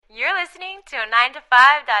listening to a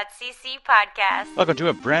 9to5.cc podcast. Welcome to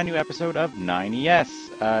a brand new episode of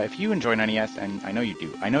 9ES. If you enjoy 9ES, and I know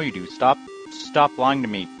you do, stop lying to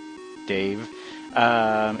me, Dave.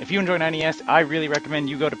 If you enjoy 9ES, I really recommend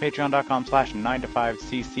you go to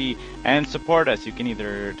patreon.com/9to5cc and support us. You can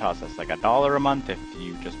either toss us like $1 a month if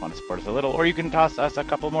you just want to support us a little, or you can toss us a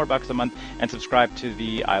couple more bucks a month and subscribe to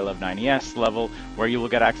the I Love 9ES level, where you will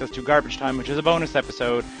get access to Garbage Time, which is a bonus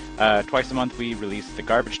episode. Twice a month we release the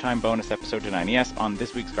Garbage Time bonus episode to 9ES. On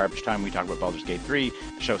this week's Garbage Time, we talk about Baldur's Gate 3,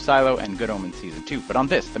 the show Silo, and Good Omens Season 2. But on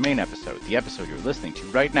this, the main episode, the episode you're listening to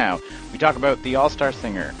right now, we talk about the All-Star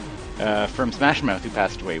Singer from Smash Mouth who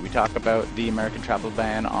passed away. We talk about the American travel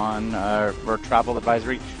ban on, or travel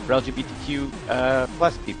advisory for LGBTQ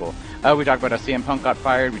plus people. We talk about how CM Punk got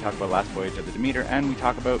fired. We talk about Last Voyage of the Demeter, and we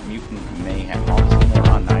talk about Mutant Mayhem. All this and more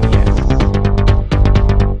on 9ES.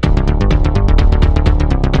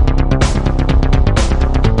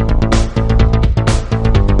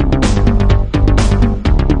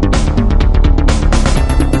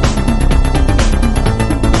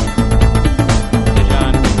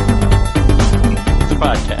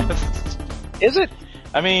 Is it?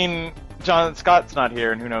 I mean, John Scott's not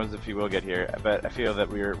here, and who knows if he will get here. But I feel that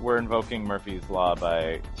we're invoking Murphy's Law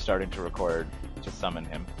by starting to record to summon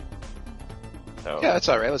him. So Yeah, that's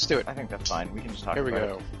all right. Let's do it. I think that's fine. We can just talk Here we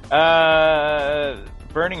about go.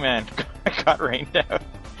 it. Burning Man got rained out.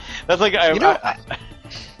 That's like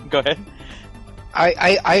go ahead.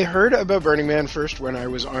 I heard about Burning Man first when I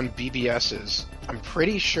was on BBS's. I'm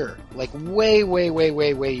pretty sure, like way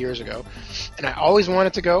years ago, and I always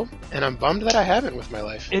wanted to go, and I'm bummed that I haven't with my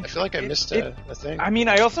life. I feel like I missed a thing. I mean,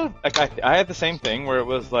 I also I had the same thing where it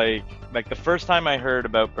was like the first time I heard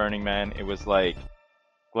about Burning Man, it was like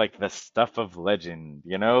the stuff of legend,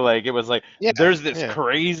 you know? Like it was like there's this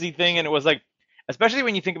crazy thing, and it was like, especially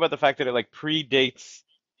when you think about the fact that it like predates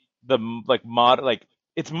the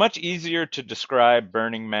it's much easier to describe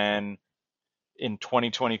Burning Man in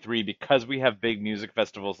 2023 because we have big music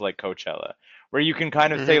festivals like Coachella, where you can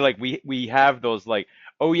kind of say like we have those like,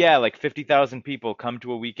 oh yeah, like 50,000 people come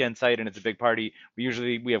to a weekend site and it's a big party. We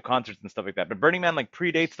have concerts and stuff like that. But Burning Man like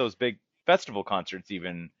predates those big festival concerts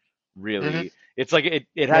even, really. It's like it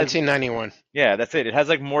has 1991. Yeah, that's it. It has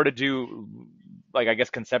like more to do, like, I guess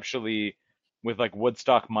conceptually, with like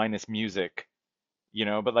Woodstock minus music, you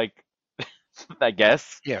know, but like I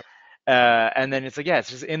guess. Yeah. And then it's like, it's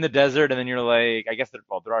just in the desert, and then you're like, I guess there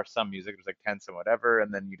are some music, there's like tents and whatever,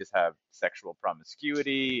 and then you just have sexual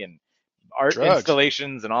promiscuity and art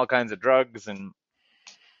installations and all kinds of drugs, and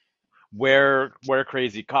wear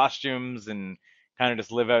crazy costumes, and kind of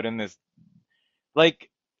just live out in this like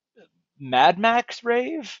Mad Max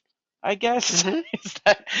rave, I guess. Is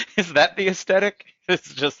that the aesthetic?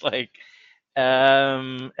 It's just like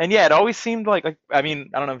and yeah, it always seemed like I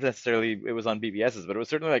mean, I don't know if necessarily it was on BBS's, but it was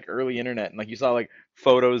certainly like early internet, and like you saw like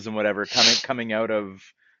photos and whatever coming out of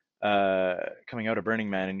Burning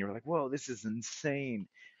Man, and you were like, whoa, this is insane.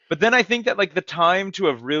 But then I think that like the time to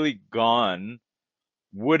have really gone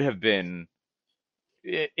would have been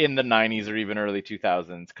in the 90s or even early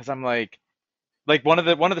 2000s, because I'm like one of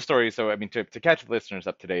the stories. So I mean, to catch the listeners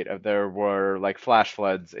up to date, there were like flash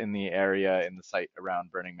floods in the area, in the site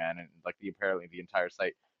around Burning Man, and like apparently the entire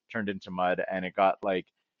site turned into mud, and it got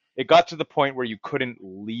to the point where you couldn't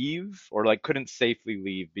leave, or like couldn't safely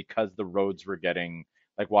leave, because the roads were getting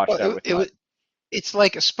like washed out with mud. It's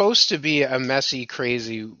like supposed to be a messy,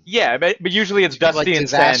 crazy. Yeah, but usually it's dusty and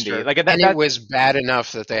sandy. Like it was bad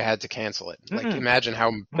enough that they had to cancel it. Like imagine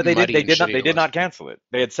how. But they did not cancel it.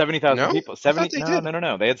 They had 70,000 people.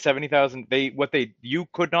 No. They had 70,000. You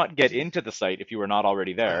could not get into the site if you were not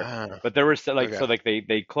already there. But there were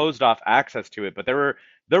they closed off access to it. But there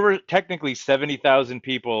were technically 70,000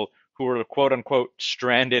 people who were quote unquote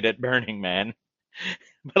stranded at Burning Man.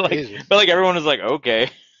 but everyone was like, okay,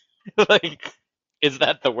 like. Is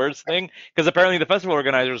that the worst thing? Because apparently the festival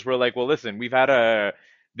organizers were like, well, listen, we've had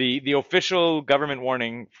the official government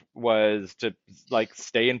warning was to like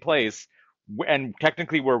stay in place, and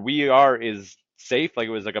technically where we are is safe. Like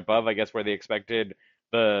it was like above, I guess, where they expected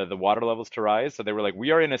the water levels to rise. So they were like,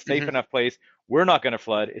 we are in a safe enough place. We're not going to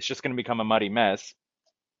flood. It's just going to become a muddy mess.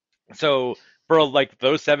 So for like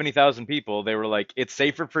those 70,000 people, they were like, it's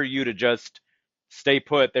safer for you to just stay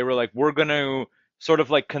put. They were like, we're going to sort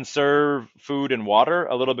of like conserve food and water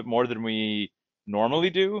a little bit more than we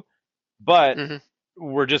normally do, but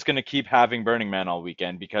we're just going to keep having Burning Man all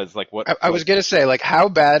weekend, because like what I was going to say, like, how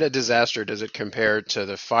bad a disaster does it compare to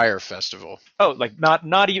the Fire Festival? Oh, like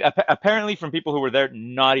not even, apparently from people who were there,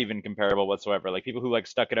 not even comparable whatsoever. Like people who like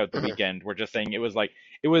stuck it out the weekend were just saying it was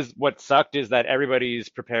what sucked is that everybody's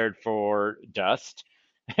prepared for dust,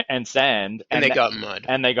 and sand, And they got mud.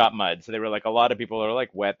 and they got mud. So they were like, a lot of people are like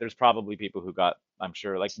wet. There's probably people who got, I'm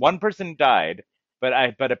sure, like one person died, but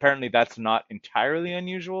apparently that's not entirely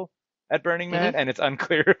unusual at Burning Hmm. Man, and it's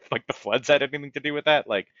unclear if like the floods had anything to do with that.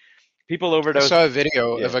 Like people I overdose, saw a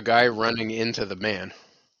video of yeah, a guy running into the man.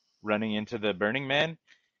 running into the Burning Man.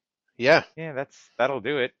 Yeah, Yeah, that'll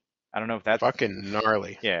do it. I don't know if that's fucking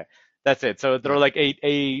gnarly. yeah, that's it. So they're Yeah. like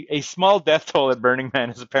a small death toll at Burning Man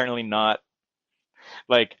is apparently not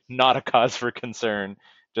a cause for concern,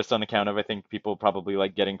 just on account of I think people probably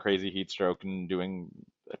like getting crazy heat stroke and doing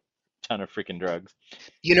a ton of freaking drugs.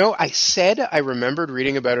 I said I remembered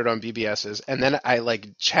reading about it on BBS's, and then I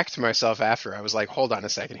like checked myself after. I was like, hold on a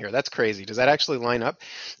second here. That's crazy. Does that actually line up?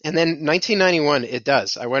 And then 1991, it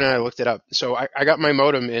does. I went and I looked it up. So I got my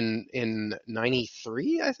modem in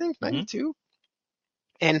 93, I think, Hmm. 92.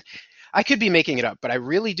 And I could be making it up, but I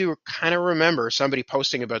really do kind of remember somebody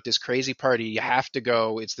posting about this crazy party. You have to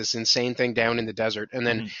go. It's this insane thing down in the desert. And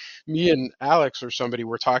then Hmm. me and Alex or somebody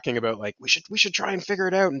were talking about like we should try and figure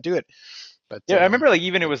it out and do it. But Yeah, I remember like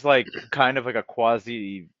even it was like kind of like a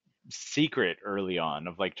quasi secret early on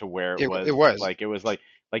of like to where it it was. was. Like it was like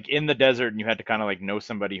in the desert and you had to kind of like know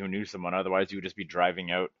somebody who knew someone, otherwise you would just be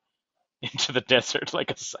driving out into the desert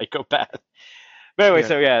like a psychopath. But anyway, Yeah.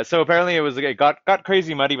 so yeah, so apparently it was like, it got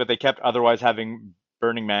crazy muddy, but they kept otherwise having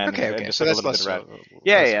Burning Man Okay. and Okay. just So like a that's little bit less of rat. so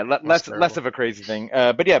Yeah, yeah, less less terrible. of a crazy thing.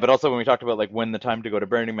 But yeah, but also when we talked about like when the time to go to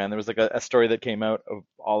Burning Man, there was like a story that came out of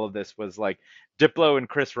all of this was like Diplo and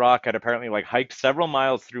Chris Rock had apparently like hiked several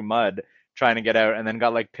miles through mud trying to get out, and then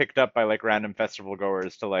got like picked up by like random festival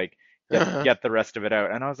goers to like Uh-huh. get the rest of it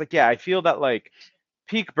out. And I was like, yeah, I feel that like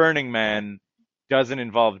peak Burning Man doesn't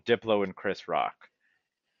involve Diplo and Chris Rock.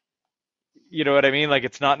 You know what I mean? Like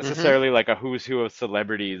it's not Hmm. necessarily like a who's who of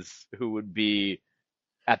celebrities who would be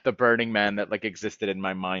at the Burning Man that like existed in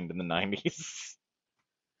my mind in the 90s.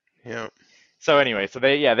 Yeah. So anyway, so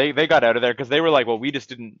they got out of there because they were like, well, we just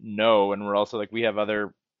didn't know, and we're also like we have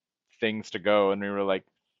other things to go, and we were like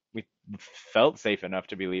we felt safe enough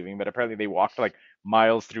to be leaving, but apparently they walked like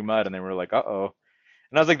miles through mud, and they were like, uh-oh.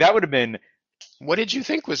 And I was like, that would have been, What did you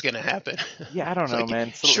think was going to happen? yeah, I don't know, Like,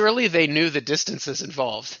 man. So surely they knew the distances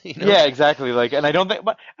involved, you know? yeah, exactly. Like, and I don't think,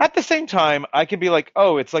 but at the same time, I could be like,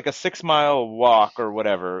 oh, it's like a 6 mile walk or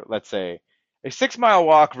whatever. Let's say a 6 mile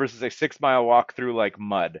walk versus a 6 mile walk through like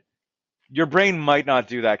mud. Your brain might not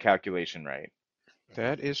do that calculation right.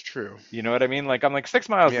 That is true. You know what I mean? Like, I'm like 6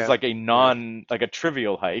 miles is Yeah. like a Yeah. like a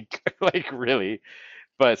trivial hike, like really.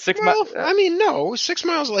 But Well, I mean, no, 6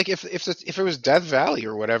 miles. Like if it was Death Valley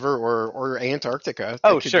or whatever, or Antarctica,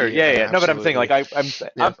 oh, that could sure, be yeah, an yeah. No, but I'm saying like absolutely.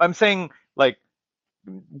 Yeah. I'm saying like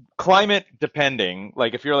climate depending,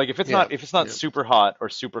 like Yeah. if it's not Yeah. super hot or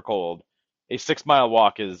super cold, a 6 mile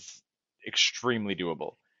walk is extremely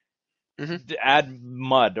doable. Hmm. Add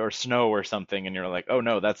mud or snow or something, and you're like, oh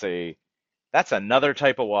no, that's another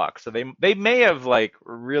type of walk. So they may have like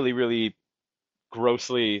really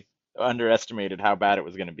grossly underestimated how bad it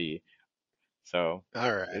was going to be. So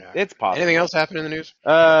All right. All right. it's Anything possible. else happen in the news?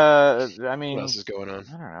 I What mean, else is going on?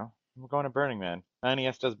 I don't know. We're going to Burning Man.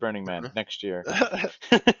 9ES does Burning Man next year.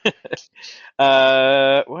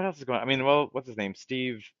 Uh-huh. What else is going on? I mean, well, what's his name?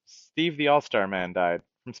 Steve the All-Star Man died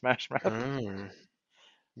from Smash Mouth. Oh.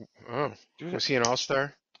 Oh. Dude, Was he an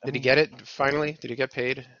all-star? I Did he mean, get it finally? Did he get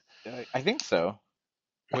paid? I think so.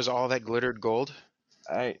 Was all that glittered gold?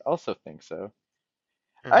 I also think so.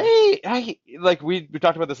 Uh-huh. I like we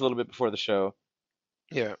talked about this a little bit before the show.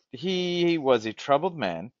 Yeah. He was a troubled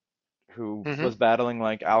man who Hmm. was battling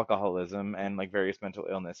like alcoholism and like various mental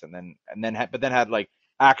illness, but then had like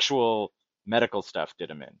actual medical stuff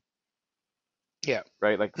did him in, Yeah.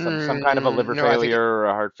 right? Like some kind of a liver No, I think failure it. or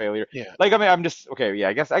a heart failure. Yeah. Like I mean, I'm just okay. Yeah,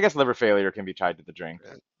 I guess liver failure can be tied to the drink,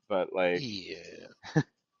 but like Yeah.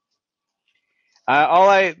 all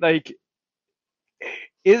I like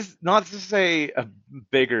is not to say a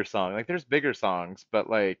bigger song. Like there's bigger songs, but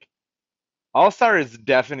like All Star is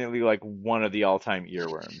definitely like one of the all-time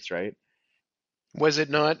earworms, right? Was it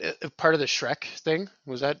not a part of the Shrek thing?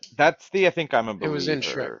 Was that? That's the I think I'm a It was in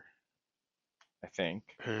Shrek. believer. I think.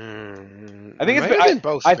 I It think it's might been have been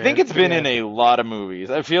both, I think man. it's Maybe been I in have a to. lot of movies.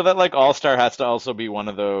 I feel that like All Star has to also be one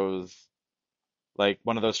of those like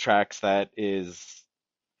one of those tracks that is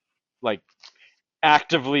like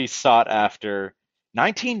actively sought after.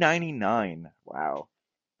 1999. Wow.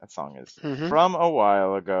 That song is Hmm. from a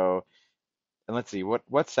while ago. And let's see what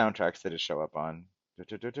soundtracks did it show up on?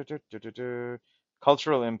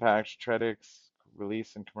 Cultural impact, Tredix,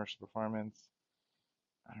 release and commercial performance.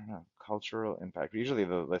 I don't know, cultural impact. Usually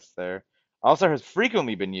the list there. Also has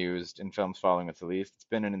frequently been used in films following its release. It's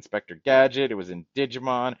been in Inspector Gadget. It was in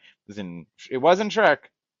Digimon. It was in Shrek.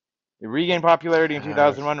 It regained popularity in Uh,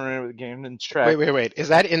 2001 when it came in wait, Shrek. wait, wait. Is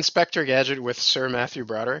that Inspector Gadget with Sir Matthew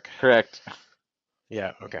Broderick? Correct.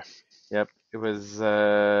 Yeah. Okay. Yep. It was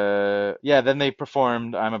yeah, then they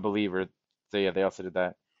performed I'm a Believer. So yeah, they also did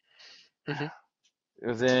that. hmm It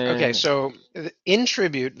was Okay. in So, in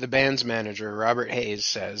tribute, the band's manager Robert Hayes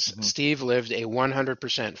says mhm. Steve lived a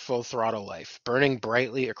 100% full throttle life, burning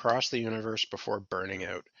brightly across the universe before burning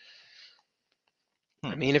out.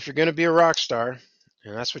 I Hmm. mean, if you're going to be a rock star,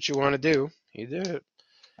 and that's what you want to do, you do it.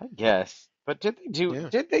 I guess. But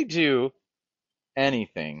Yeah. did they do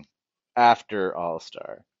anything after All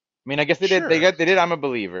Star? I mean, I guess Sure. they did I'm a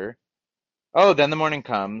Believer. Oh, then the morning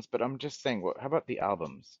comes, but I'm just saying how about the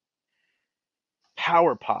albums?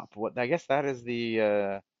 Power pop. What I guess that is the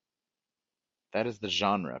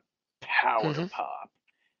genre. Power hmm pop.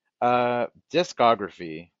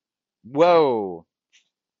 Discography. Whoa.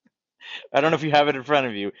 I don't know if you have it in front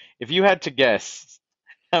of you. If you had to guess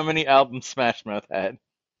how many albums Smash Mouth had,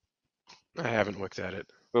 I haven't looked at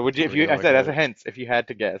it. but would you if We're you gonna I look said at as a it. hint, if you had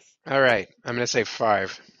to guess. All right. I'm going to say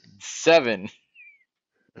 5. 7.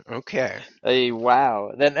 Okay. Hey,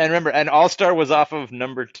 wow. Then and remember, and All Star was off of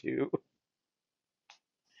number 2.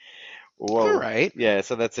 All Whoa. right. Yeah,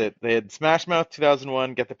 so that's it. They had Smash Mouth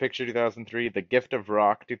 2001, Get the Picture 2003, The Gift of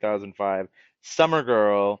Rock 2005, Summer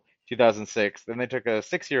Girl 2006. Then they took a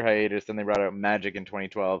 6-year hiatus. Then they brought out Magic in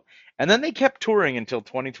 2012, and then they kept touring until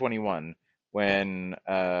 2021 when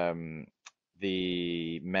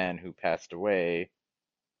the man who passed away,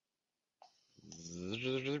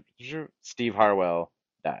 Steve Harwell,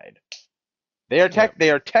 died. Yep. They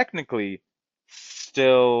are technically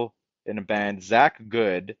still in a band. Zach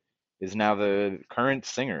Good is now the current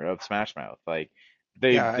singer of Smash Mouth. Like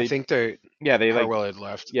Yeah, I they think the yeah, they like Harwell had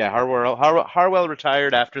left. yeah, Harwell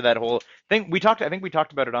retired after that whole thing. I think we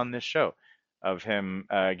talked about it on this show of him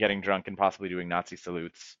getting drunk and possibly doing Nazi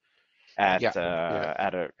salutes Yeah. Yeah.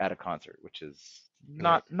 at a concert, which is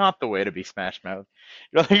Yeah. not the way to be Smash Mouth.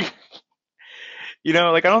 You're like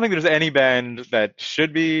like I don't think there's any band that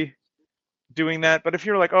should be doing that. But if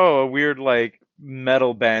you're like, oh, a weird like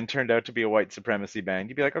metal band turned out to be a white supremacy band,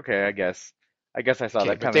 you'd be like, okay, I guess I saw Okay,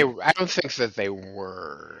 that but they coming. I don't think that they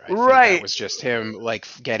were. I think that Right. was just him like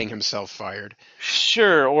getting himself fired.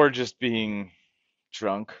 Sure, or just being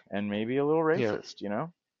drunk and maybe a little Yeah. racist.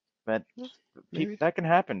 But Maybe. that can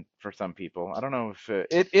happen for some people. I don't know if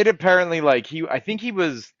it apparently like I think he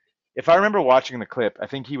was, if I remember watching the clip, I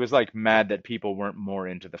think he was like mad that people weren't more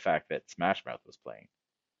into the fact that Smash Mouth was playing.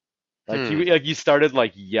 Hmm. Like he started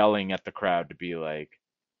like yelling at the crowd to be like,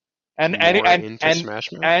 More into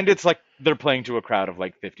Smash Mouth? and it's like they're playing to a crowd of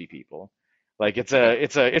like 50 people. Like it's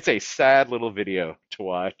a sad little video to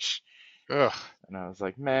watch. Ugh. And I was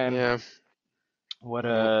like, man, Yeah. what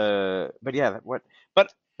Well. but yeah, what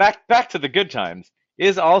but back to the good times.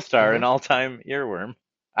 Is All Star Uh-huh. an all-time earworm?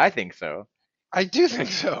 I think so. I do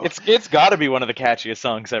think so. It's got to be one of the catchiest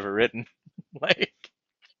songs ever written. Like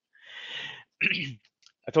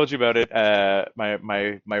I told you about it.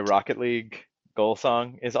 My Rocket League goal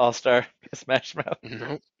song is All Star Smash Mouth.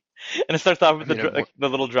 No. And it starts off I with mean, like the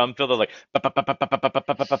little drum fill, like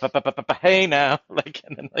hey now, like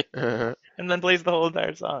uh and then plays the whole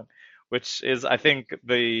entire song, which is I think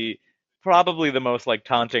the probably the most like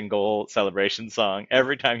taunting goal celebration song.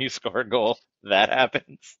 Every time you score a goal, that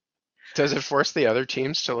happens. Does it force the other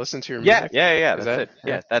teams to listen to your Yeah, music? yeah. Is That's that? it.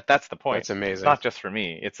 Yeah. Yeah, that's the point. That's It's amazing. not just for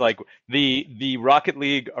me. It's like the Rocket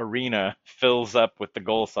League arena fills up with the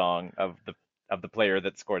goal song of the player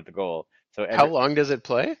that scored the goal. So How every long does it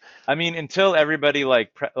play? I mean, until everybody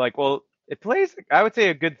well, it plays. I would say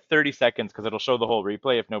a good 30 seconds because it'll show the whole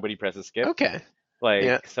replay if nobody presses skip. Okay.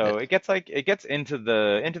 Like, Yeah. Yeah. so it gets into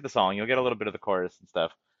the song. You'll get a little bit of the chorus and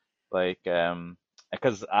stuff. Like,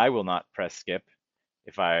 because I will not press skip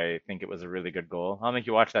if I think it was a really good goal. I'll make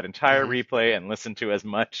you watch that entire hmm replay and listen to as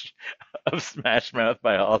much of Smash Mouth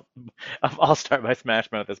of All Star by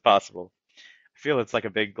Smash Mouth as possible. I feel it's like a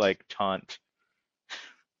big like taunt.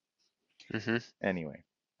 hmm Anyway.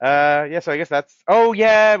 Yeah, so I guess that's. Oh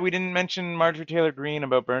yeah, we didn't mention Marjorie Taylor Greene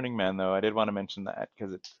about Burning Man though. I did want to mention that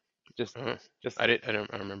because it just uh just I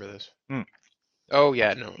don't remember this. mm. Oh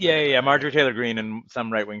yeah. No. Yeah, yeah, yeah. I Marjorie Taylor Greene and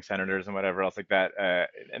some right-wing senators and whatever else like that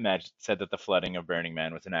said that the flooding of Burning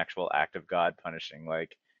Man was an actual act of God punishing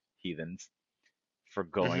like heathens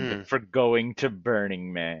hmm for going to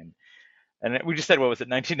Burning Man. And we just said what was it,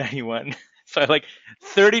 1991? So like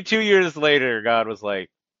 32 years later, God was like,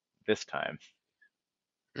 this time.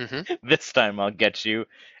 hmm This time I'll get you.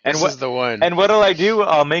 And This what is the one. and what'll I do?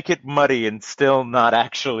 I'll make it muddy and still not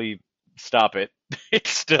actually stop it. It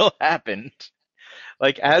still happened.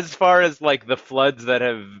 Like as far as like the floods that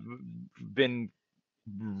have been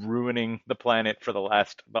ruining the planet for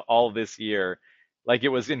all this year. Like it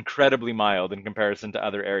was incredibly mild in comparison to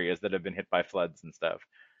other areas that have been hit by floods and stuff.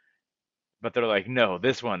 But they're like, no,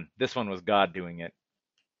 this one was God doing it.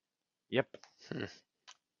 Yep. Hmm.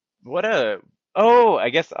 What a oh, I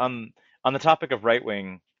guess on the topic of right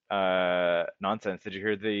wing nonsense, did you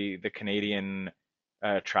hear the Canadian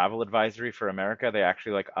travel advisory for America? They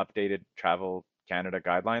actually like updated Travel Canada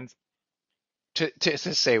guidelines To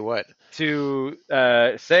say what? to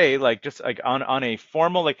say like just like on a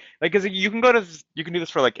formal like because you can do this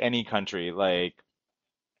for like any country like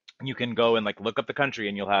you can go and like look up the country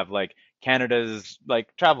and you'll have like Canada's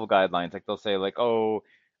like travel guidelines. Like they'll say like, oh,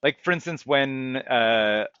 like for instance, when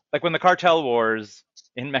the cartel wars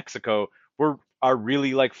in Mexico are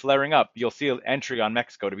really like flaring up, you'll see an entry on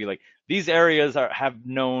Mexico to be like, these areas have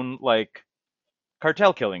known like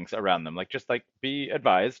cartel killings around them. Like just like be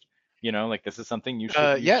advised, like this is something you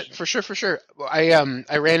Yeah, sh for sure, for sure. Well,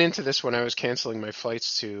 I ran into this when I was canceling my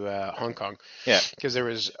flights to Hong Kong yeah. because there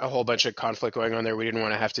was a whole bunch of conflict going on there. We didn't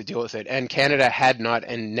want to have to deal with it, and Canada had not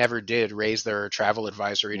and never did raise their travel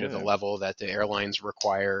advisory to the Yeah. level that the airlines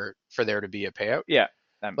require for there to be a payout. Yeah.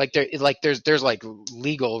 There's like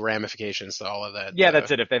legal ramifications to all of that Yeah,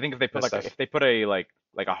 that's it. If they put that stuff. if they put a like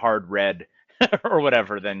a hard red or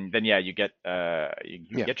whatever, then yeah, you can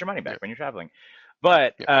Yeah, get your money yeah, back when you're traveling.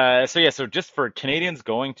 But yeah. so just for Canadians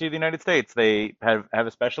going to the United States, they have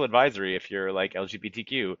a special advisory if you're like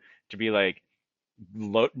LGBTQ to be like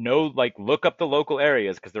look up the local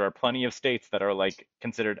areas because there are plenty of states that are like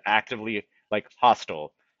considered actively like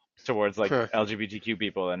hostile towards like Huh. LGBTQ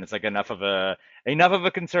people, and it's like enough of a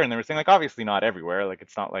concern. They were saying like obviously not everywhere, like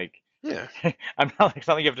it's not like Yeah. I'm not like it's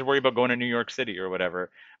not like you have to worry about going to New York City or whatever.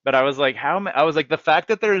 But I was like, I was like the fact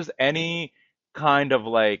that there's any kind of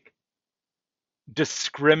like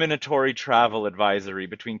discriminatory travel advisory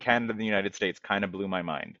between Canada and the United States kind of blew my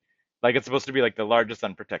mind. Like it's supposed to be like the largest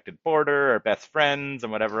unprotected border, our best friends,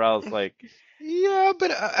 and whatever else. Like Yeah,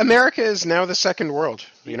 but America is now the second world.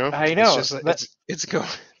 I It's know just it's going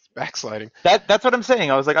it's backsliding. that's what I'm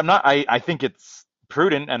saying. I was like, I'm not. I think it's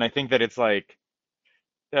prudent, and I think that it's like,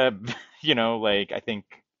 uh, like I think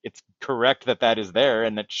it's correct that that is there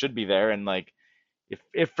and that should be there, and like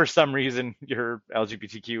if for some reason you're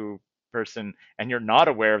LGBTQ person and you're not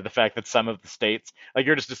aware of the fact that some of the states, like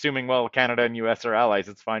you're just assuming, well, Canada and US are allies,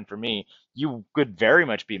 it's fine for me. You could very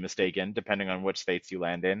much be mistaken depending on which states you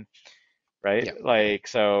land in, right? Yeah. Like,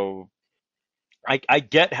 so I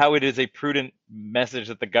get how it is a prudent message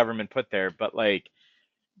that the government put there, but like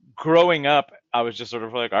growing up, I was just sort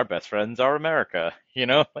of like, our best friends are America,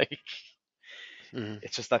 like Hmm.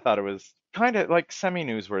 it's just I thought it was kind of like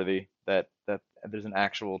semi-newsworthy that there's an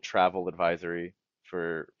actual travel advisory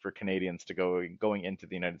for Canadians to going into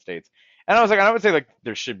the United States. And I would say like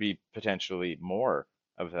there should be potentially more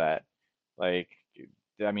of that. Like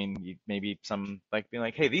I mean, maybe some like being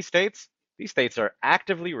like, hey, these states are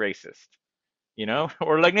actively racist,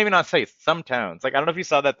 or like maybe not states, some towns. Like I don't know if you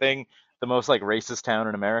saw that thing, the most like racist town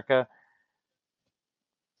in America.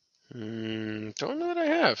 Don't know that I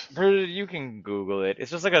have. You can Google it.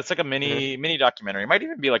 It's like a Mhm. mini documentary. It might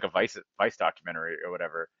even be like a Vice documentary or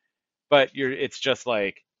whatever. But it's just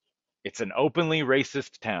like it's an openly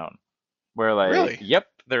racist town where like, Really? yep,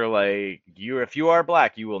 they're like if you are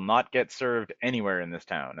black, you will not get served anywhere in this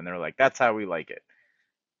town. And they're like, that's how we like it.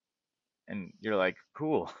 And you're like,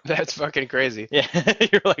 cool. That's fucking crazy. Yeah.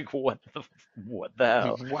 You're like, what the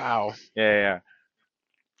hell? Wow. Yeah, yeah, yeah.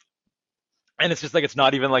 And it's just like it's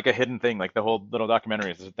not even like a hidden thing. Like the whole little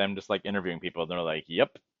documentary is just them just like interviewing people. And they're like,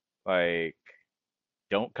 yep, like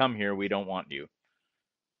don't come here. We don't want you.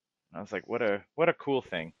 And I was like, what a cool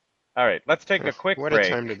thing. All right, let's take a quick What a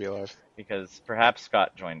break time to be alive. because perhaps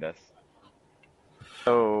Scott joined us.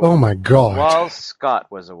 Oh So my God. while Scott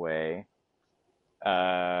was away,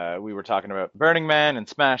 we were talking about Burning Man and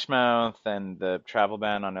Smash Mouth and the travel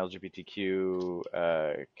ban on LGBTQ,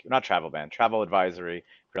 not travel ban, travel advisory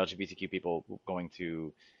for LGBTQ people going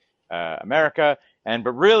to America.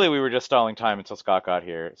 But really, we were just stalling time until Scott got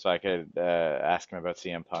here so I could ask him about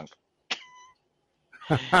CM Punk.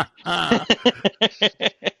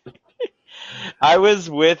 I was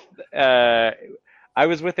with uh, I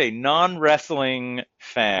was with a non-wrestling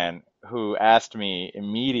fan who asked me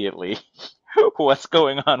immediately what's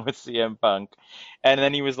going on with CM Punk, and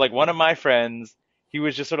then he was like, one of my friends. He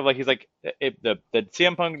was just sort of like he's like the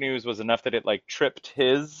CM Punk news was enough that it like tripped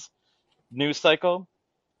his news cycle,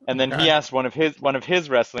 and then he Okay. asked one of his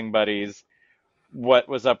wrestling buddies what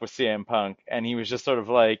was up with CM Punk, and he was just sort of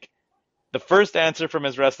like the first answer from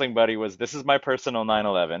his wrestling buddy was, "This is my personal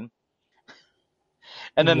 9/11."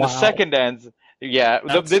 And then the Wow. second ans Yeah,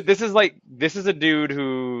 this is a dude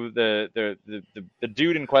who the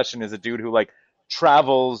dude in question is a dude who like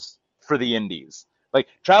travels for the indies, like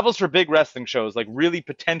travels for big wrestling shows, like really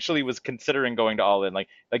potentially was considering going to All In, like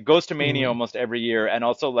goes to Mania Mm. almost every year, and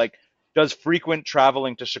also like does frequent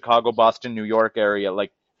traveling to Chicago, Boston, New York area,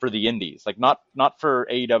 like for the indies, like not for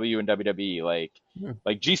AEW and WWE, Yeah.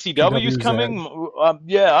 like GCW's PWZ. coming,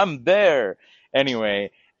 yeah, I'm there anyway.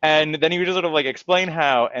 And then he would just sort of like explain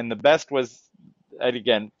how, and the best was, and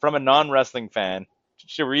again, from a non-wrestling fan,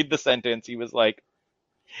 to read the sentence, he was like,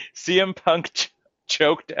 CM Punk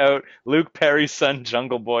choked out Luke Perry's son,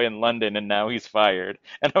 Jungle Boy, in London, and now he's fired.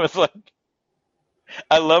 And I was like,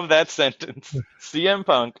 I love that sentence. CM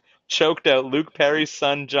Punk choked out Luke Perry's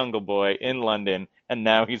son, Jungle Boy, in London, and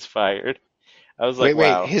now he's fired. I was like, Wait.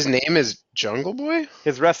 wow. His name is Jungle Boy?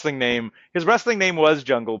 His wrestling name was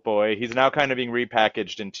Jungle Boy. He's now kind of being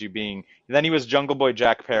repackaged into being. Then he was Jungle Boy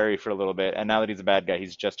Jack Perry for a little bit, and now that he's a bad guy,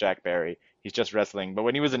 he's just Jack Perry. He's just wrestling. But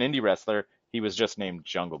when he was an indie wrestler, he was just named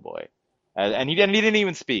Jungle Boy, and he didn't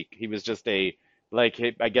even speak. He was just I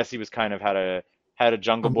guess he was kind of had a A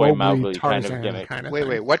Jungle Boy Mowgli Mowgli kind of Tarzan gimmick. kind of Wait.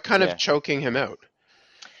 thing. What kind Yeah, of choking him out?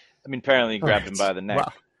 I mean, apparently he Oh, grabbed him by the neck.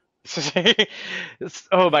 wow.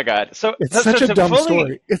 Oh my God! So It's so, such so a to dumb fully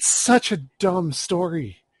story. It's such a dumb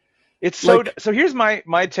story. It's so Like, so. Here's my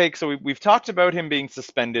take. So we've talked about him being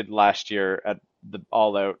suspended last year at the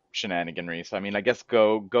All Out shenaniganry. So I mean, I guess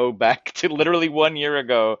go back to literally 1 year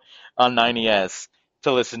ago on 9ES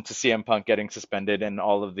to listen to CM Punk getting suspended and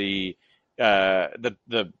all of the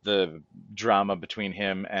drama between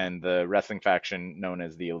him and the wrestling faction known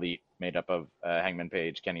as the Elite, made up of Hangman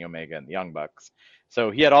Page, Kenny Omega, and the Young Bucks. So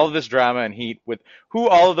he had all of this drama and heat with who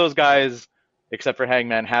all of those guys, except for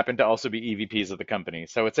Hangman, happen to also be EVPs of the company.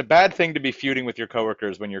 So it's a bad thing to be feuding with your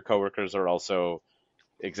coworkers when your coworkers are also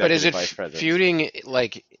But is executive it vice presidents. feuding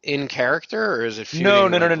like in character, or is it No,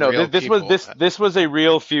 feuding no, no, no, like no. real This was people? this was a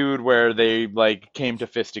real feud where they like came to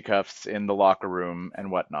fisticuffs in the locker room and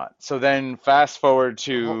whatnot. So then fast forward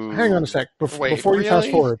well, hang on a to sec. Wait, Before you fast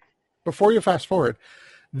really? forward,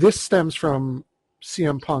 this stems from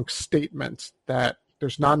CM Punk's statement that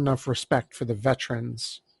there's not enough respect for the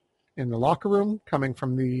veterans in the locker room coming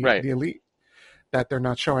from the right. Elite, that they're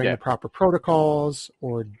not showing Yeah. the proper protocols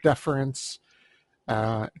or deference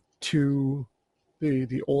to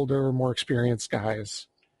the older, more experienced guys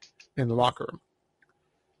in the locker room.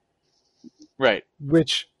 Right.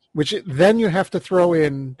 Which then you have to throw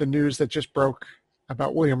in the news that just broke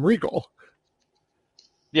about William Regal,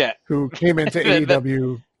 Yeah. who came into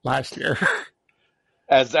AEW last year.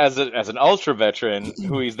 As an ultra veteran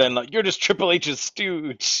who he's then like, you're just Triple H's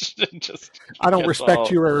stooge. Just I don't gets respect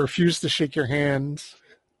all- you. I refuse to shake your hand.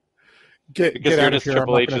 because Get you're out of just here. I'm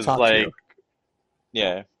Triple not going to H's talk to like, you.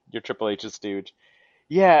 yeah, you're Triple H's stooge.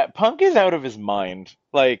 Yeah, Punk is out of his mind.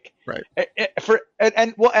 Like, Right.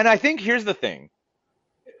 and I think here's the thing.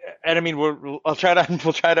 And I mean, we'll try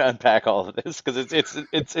to unpack all of this because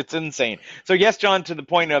it's insane. So yes, John, to the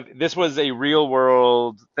point of this was a real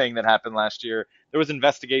world thing that happened last year. There was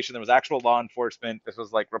investigation. There was actual law enforcement. This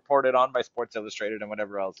was like reported on by Sports Illustrated and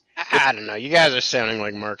whatever else. I don't know. You guys are sounding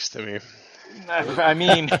like marks to me. I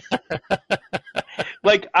mean,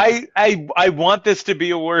 like I want this to be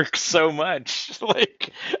a work so much,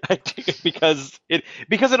 like because it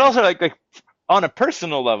also like on a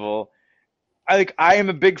personal level. I am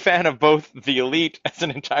a big fan of both the Elite as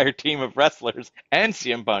an entire team of wrestlers and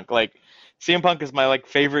CM Punk. Like CM Punk is my like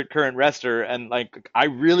favorite current wrestler, and like I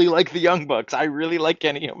really like the Young Bucks. I really like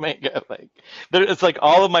Kenny Omega. Like it's like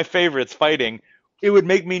all of my favorites fighting. It would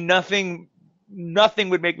make me nothing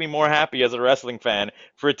would make me more happy as a wrestling fan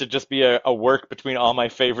for it to just be a work between all my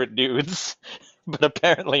favorite dudes. But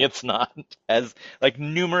apparently it's not, as like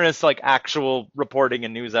numerous like actual reporting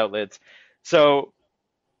and news outlets. So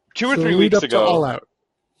 2 or 3 lead weeks up to All ago. Out.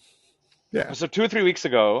 Yeah. So 2 or 3 weeks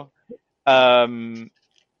ago,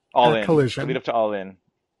 All At In. Collision. Lead up to All In.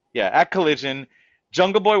 Yeah, at Collision,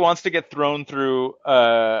 Jungle Boy wants to get thrown through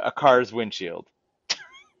a car's windshield.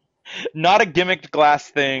 Not a gimmicked glass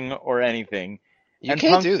thing or anything. You And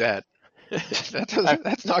can't Punk- do that.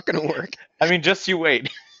 That's not going to work. I mean, just you wait.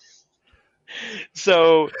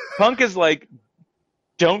 So Punk is like,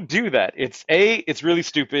 don't do that. It's really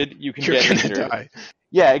stupid. You can You're get going to injured. die.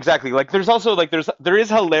 Yeah, exactly. Like there's also like there is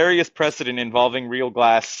hilarious precedent involving real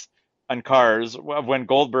glass on cars when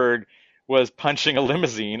Goldberg was punching a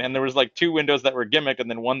limousine and there was like two windows that were gimmick and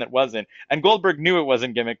then one that wasn't. And Goldberg knew it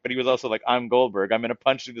wasn't gimmick, but he was also like, I'm Goldberg. I'm going to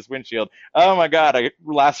punch through this windshield. Oh my God, I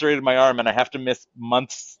lacerated my arm and I have to miss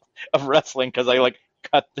months of wrestling because I like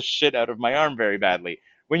cut the shit out of my arm very badly.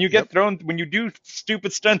 When you get thrown, when you do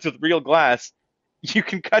stupid stunts with real glass, you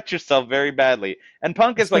can cut yourself very badly. And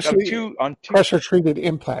Punk is like Especially on two. pressure treated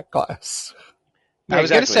impact glass. Yeah, I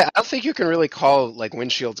was gonna say, exactly. I don't think you can really call like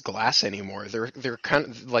windshields glass anymore. They're kind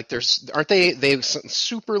of like aren't they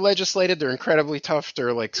super legislated? They're incredibly tough.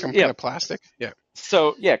 They're like some kind Yeah. of plastic. Yeah.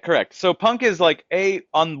 So yeah, correct. So Punk is like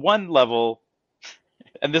on one level,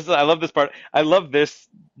 and I love this part. I love this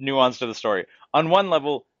nuance to the story. On one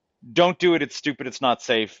level, don't do it. It's stupid. It's not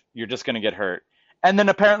safe. You're just gonna get hurt. And then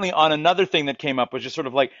apparently on another thing that came up was just sort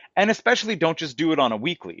of like, and especially don't just do it on a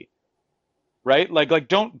weekly, right? Like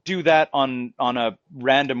don't do that on a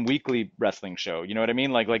random weekly wrestling show. You know what I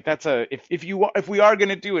mean? Like that's if we are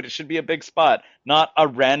gonna do it, it should be a big spot, not a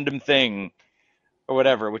random thing or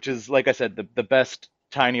whatever. Which is, like I said, the best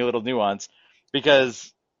tiny little nuance,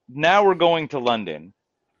 because now we're going to London,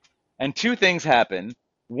 and two things happen.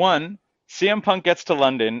 One, CM Punk gets to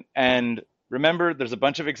London, and remember, there's a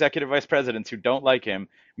bunch of executive vice presidents who don't like him.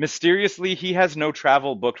 Mysteriously, he has no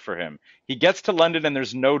travel booked for him. He gets to London, and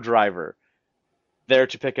there's no driver there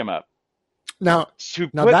to pick him up. Now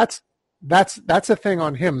that's a thing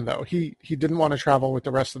on him though. He didn't want to travel with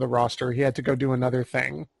the rest of the roster. He had to go do another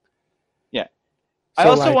thing. Yeah. So I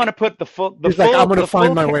also want to put I'm going to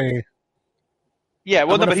find my way. Yeah,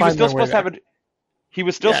 well, no, but he was still supposed to have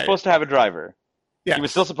supposed to have a driver. Yes. He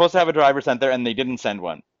was still supposed to have a driver sent there, and they didn't send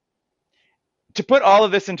one. To put all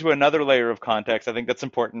of this into another layer of context, I think that's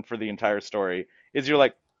important for the entire story, is you're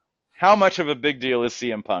like, how much of a big deal is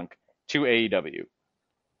CM Punk to AEW?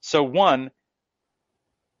 So one,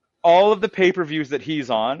 all of the pay-per-views that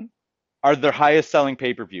he's on are their highest selling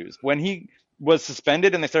pay-per-views. When he was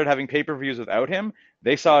suspended and they started having pay-per-views without him,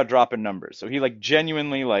 they saw a drop in numbers. So he like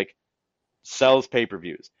genuinely like sells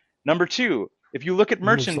pay-per-views. Number two, if you look at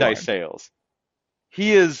merchandise sales,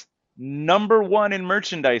 he is number one in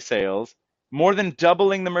merchandise sales, more than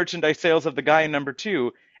doubling the merchandise sales of the guy in number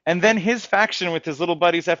two. And then his faction with his little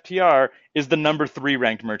buddies FTR is the number three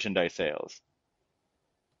ranked merchandise sales.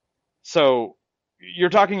 So you're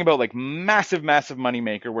talking about like massive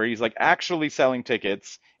moneymaker where he's like actually selling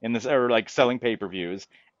tickets in this, or like selling pay-per-views,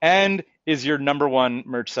 and is your number one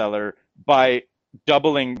merch seller by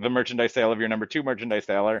doubling the merchandise sale of your number two merchandise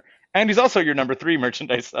seller, and he's also your number three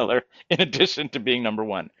merchandise seller in addition to being number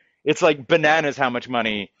one. It's like bananas how much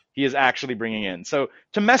money he is actually bringing in. So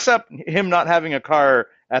to mess up him not having a car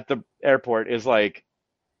at the airport is like,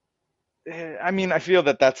 I mean, I feel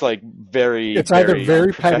that's like it's either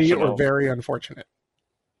very petty or very unfortunate.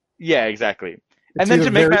 Yeah, exactly. And then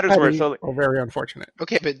to make matters worse, or very unfortunate.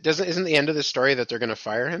 Okay, but isn't the end of the story that they're going to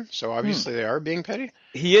fire him? So obviously they are being petty.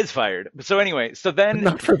 He is fired. So anyway, so then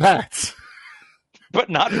but not for that. But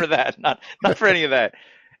not for that. Not for any of that.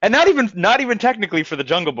 And not even technically for the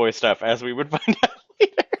Jungle Boy stuff, as we would find out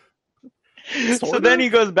later. So then he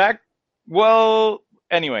goes back. Well,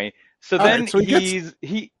 anyway, so then we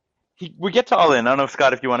get to All In. I don't know,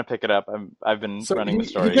 Scott, if you want to pick it up. I've been running the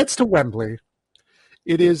story. He gets to Wembley.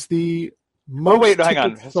 It is the most. Oh wait, hang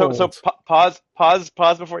on. Sold. So pause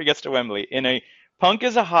before he gets to Wembley. Punk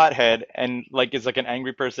is a hothead and like is like an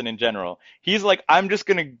angry person in general. He's like, I'm just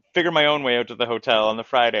gonna figure my own way out to the hotel on the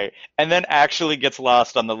Friday, and then actually gets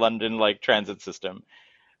lost on the London like transit system.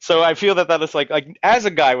 So I feel that is like as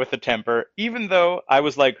a guy with a temper, even though I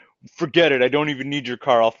was like, forget it, I don't even need your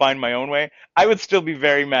car, I'll find my own way, I would still be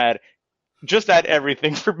very mad just at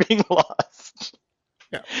everything for being lost.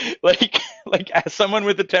 Yeah. Like as someone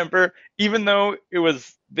with a temper, even though it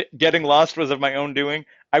was getting lost was of my own doing,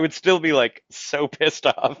 I would still be like so pissed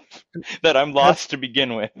off that I'm lost to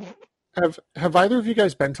begin with. Have either of you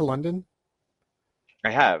guys been to London? I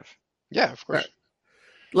have. Yeah, of course.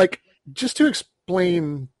 Like, just to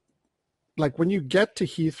explain, like when you get to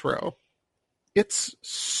Heathrow, it's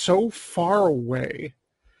so far away.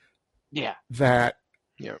 Yeah. That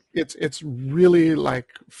it's really like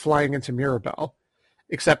flying into Mirabel.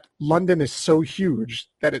 Except London is so huge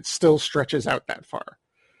that it still stretches out that far.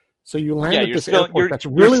 So you land at this airport that's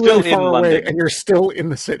really far away, and you're still in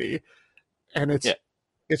the city. And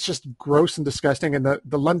it's just gross and disgusting. And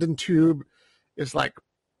the London Tube is like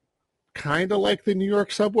kind of like the New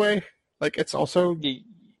York subway. Like it's also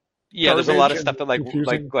there's a lot of stuff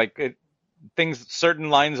that things. Certain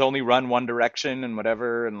lines only run one direction and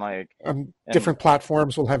whatever, and different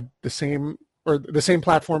platforms will have the same. Or the same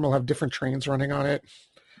platform will have different trains running on it.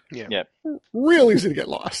 Yeah. Real easy to get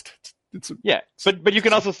lost. But you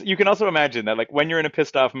can also imagine that like when you're in a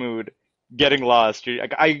pissed off mood, getting lost.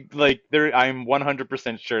 I'm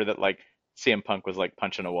 100% sure that like CM Punk was like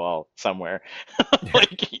punching a wall somewhere,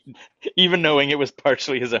 like even knowing it was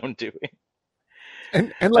partially his own doing.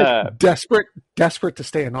 And like desperate to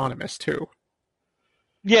stay anonymous too.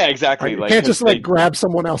 Yeah, exactly. Right? You Like, can't just like grab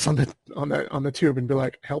someone else on the tube and be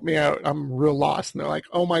like, "Help me out, I'm real lost." And they're like,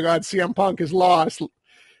 "Oh my God, CM Punk is lost." And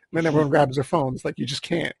then everyone grabs their phones. Like, you just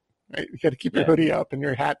can't. Right? You got to keep your hoodie up and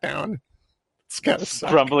your hat down. It's gotta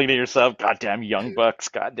suck. Grumbling to yourself, "Goddamn Young Bucks,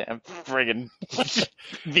 goddamn friggin'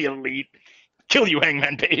 the Elite, kill you,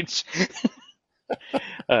 Hangman Page."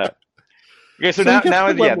 Okay, so now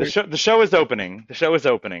yeah, the show is opening. The show is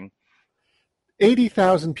opening.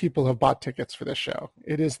 80,000 people have bought tickets for this show.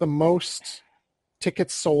 It is the most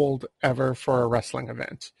tickets sold ever for a wrestling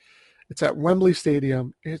event. It's at Wembley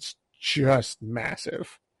Stadium. It's just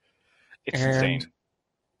massive. It's insane.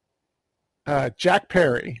 Jack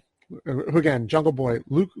Perry, who again, Jungle Boy,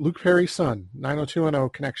 Luke Perry's son, 90210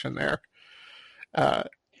 connection there,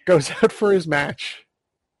 goes out for his match.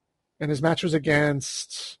 And his match was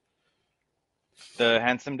against the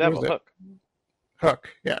Handsome Devil, Hook. Hook,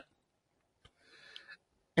 yeah.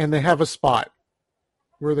 And they have a spot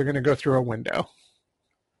where they're going to go through a window.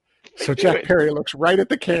 So Jack Perry looks right at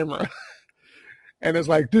the camera and is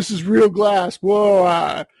like, "This is real glass.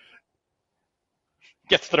 Whoa."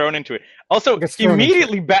 Gets thrown into it. Also,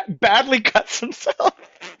 immediately badly cuts himself.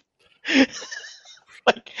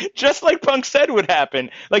 Like, just like Punk said would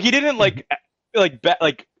happen. Like, he didn't like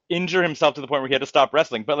injure himself to the point where he had to stop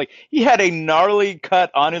wrestling, but like he had a gnarly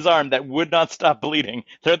cut on his arm that would not stop bleeding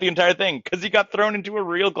throughout the entire thing because he got thrown into a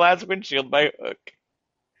real glass windshield by Hook.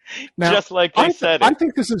 Now, just like they said. I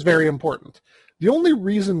think this is very important. The only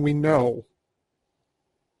reason we know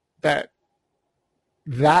that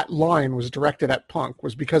line was directed at Punk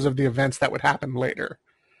was because of the events that would happen later.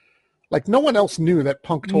 Like, no one else knew that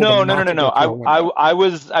Punk told him not to go through a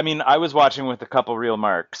window. I was watching with a couple real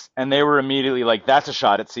marks, and they were immediately like, "That's a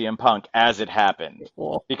shot at CM Punk," as it happened.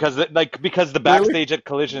 Well, because the backstage at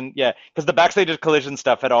Collision, because the backstage at Collision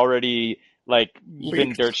stuff had already like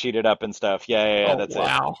been dirt sheeted up and stuff. Yeah, that's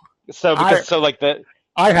wow. it. So I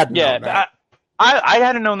hadn't known that. I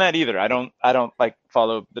hadn't known that either. I don't like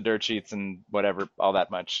follow the dirt sheets and whatever all that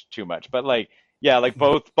too much. But like, yeah, like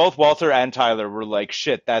both Walter and Tyler were like,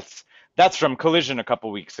 "Shit, that's from Collision a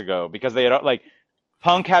couple weeks ago," because they had like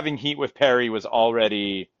Punk having heat with Perry was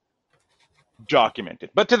already documented.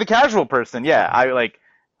 But to the casual person, yeah,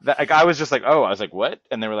 I was just like, "Oh," I was like, "What?"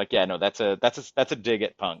 And they were like, "Yeah, no, that's a dig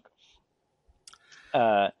at Punk."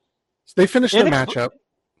 So they finished their matchup.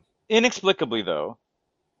 Inexplicably,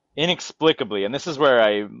 and this is where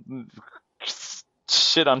I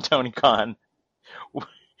shit on Tony Khan.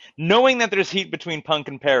 Knowing that there's heat between Punk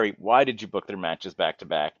and Perry, why did you book their matches back to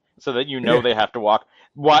back? So that they have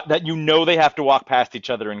to walk past each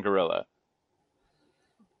other in Gorilla.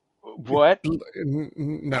 What?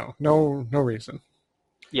 No reason.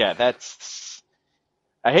 Yeah, that's.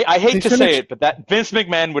 I hate to say it, but that Vince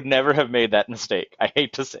McMahon would never have made that mistake. I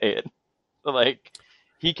hate to say it. Like,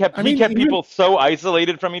 he kept people so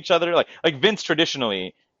isolated from each other. Like Vince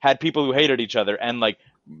traditionally had people who hated each other and like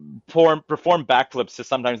perform backflips to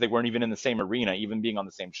sometimes they weren't even in the same arena, even being on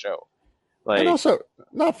the same show. Like, and also,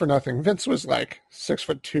 not for nothing, Vince was like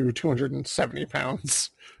 6'2", 270 pounds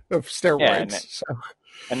of steroids.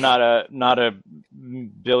 And not a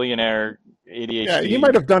billionaire ADHD. Yeah, he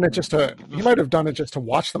might have done it just to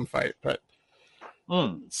watch them fight. But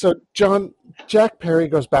So Jack Perry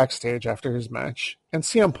goes backstage after his match, and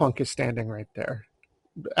CM Punk is standing right there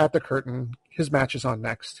at the curtain. His match is on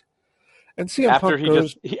next, and CM Punk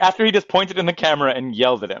goes after he just pointed in the camera and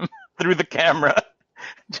yelled at him through the camera.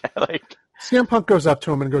 Like, CM Punk goes up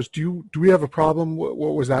to him and goes, do we have a problem?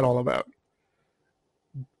 What was that all about?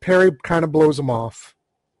 Perry kind of blows him off.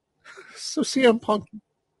 So CM Punk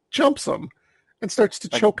jumps him and starts to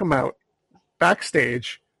choke him out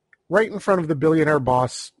backstage right in front of the billionaire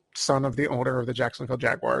boss, son of the owner of the Jacksonville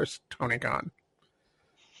Jaguars, Tony Khan.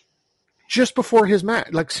 Just before his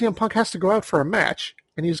match. Like, CM Punk has to go out for a match,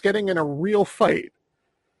 and he's getting in a real fight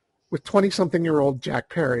with 20-something-year-old Jack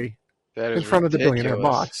Perry in front of the billionaire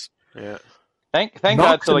boss. Yeah. Thank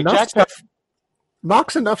God. So, like, Jack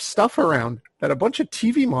knocks enough stuff around that a bunch of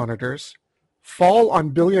TV monitors fall on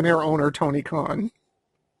billionaire owner Tony Khan.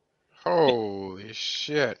 Holy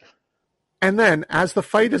shit. And then, as the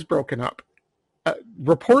fight is broken up,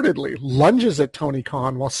 reportedly lunges at Tony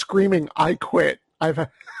Khan while screaming, "I quit."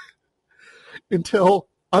 Until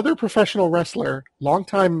other professional wrestler,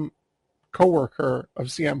 longtime co-worker of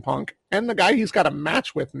CM Punk, and the guy he's got a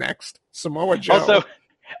match with next, Samoa Joe. Also,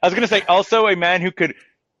 I was going to say, also a man who could,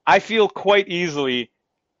 I feel, quite easily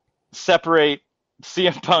separate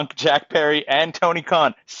CM Punk, Jack Perry, and Tony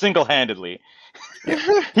Khan single-handedly.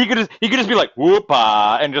 he could just be like,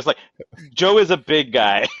 "Whoop-ah," and just like, Joe is a big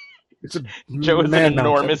guy. Joe is an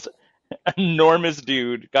enormous. enormous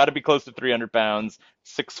dude, got to be close to 300 pounds,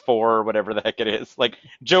 6'4", or whatever the heck it is. Like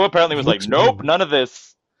Joe apparently was like, Looks nope, mean. none of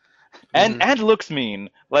this, and looks mean.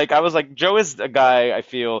 Like I was like, Joe is a guy I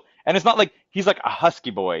feel, and it's not like he's like a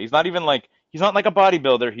husky boy. He's not like a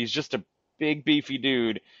bodybuilder. He's just a big beefy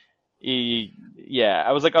dude. Yeah,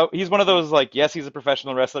 I was like, oh, he's one of those like, yes, he's a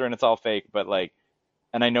professional wrestler and it's all fake, but like,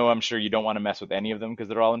 and I know I'm sure you don't want to mess with any of them because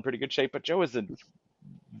they're all in pretty good shape. But Joe is a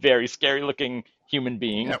very scary looking human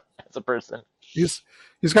being Yep. as a person. He's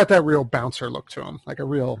got that real bouncer look to him, like a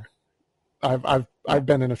real. I've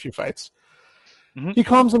been in a few fights. Mm-hmm. He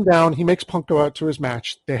calms him down. He makes Punk go out to his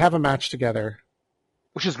match. They have a match together,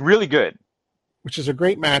 which is really good. Which is a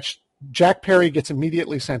great match. Jack Perry gets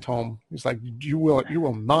immediately sent home. He's like, you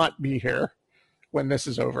will not be here when this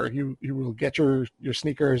is over. You will get your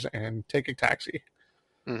sneakers and take a taxi.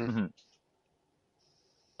 Mm-hmm.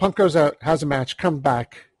 Punk goes out, has a match, comes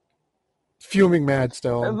back, fuming mad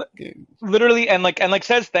still. Literally, and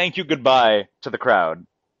says thank you, goodbye to the crowd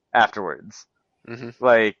afterwards. Mm-hmm.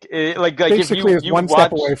 Like basically if is one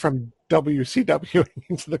step away from WCW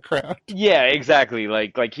into the crowd. Yeah, exactly.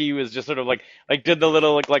 Like he was just sort of like did the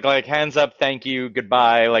little like hands up, thank you,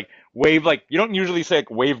 goodbye, like wave. Like you don't usually say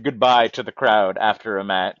like wave goodbye to the crowd after a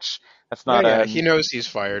match. That's not. Yeah, he knows he's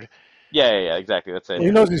fired. Yeah, exactly. That's it.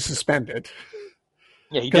 He knows he's suspended.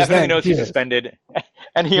 Yeah, he definitely knows he's suspended,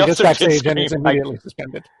 and he also gets backstage and he's immediately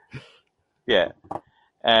suspended. Yeah,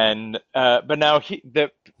 and but now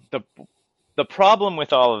the problem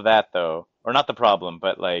with all of that though, or not the problem,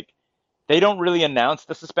 but like they don't really announce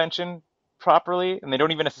the suspension properly, and they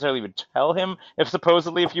don't even necessarily even tell him if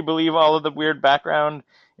you believe all of the weird background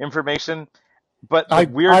information. But I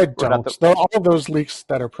don't. All of those leaks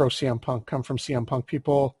that are pro CM Punk come from CM Punk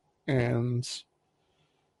people, and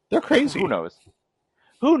they're crazy. Who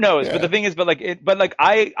knows? Yeah. But the thing is,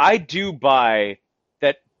 I do buy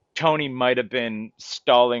that Tony might have been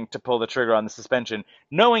stalling to pull the trigger on the suspension,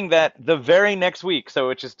 knowing that the very next week, so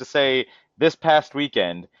which is to say this past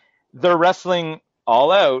weekend, they're wrestling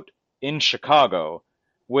All Out in Chicago,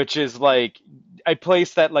 which is like a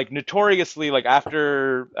place that like notoriously like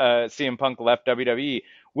after CM Punk left WWE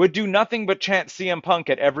would do nothing but chant CM Punk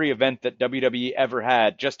at every event that WWE ever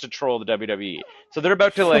had just to troll the WWE. So they're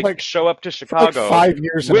about to show up to Chicago 5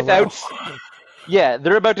 years without. Yeah,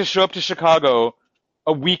 they're about to show up to Chicago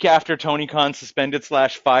a week after Tony Khan suspended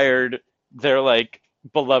 / fired their like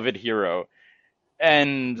beloved hero.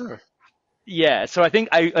 And yeah, so I think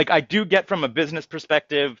I do get from a business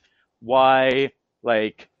perspective why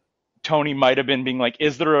like Tony might have been being like,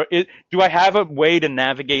 do I have a way to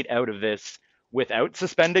navigate out of this without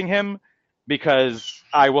suspending him? Because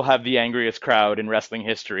I will have the angriest crowd in wrestling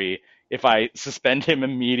history if I suspend him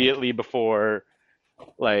immediately before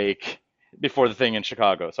the thing in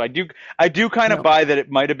Chicago. So I do kind of buy that it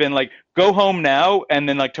might have been like, go home now, and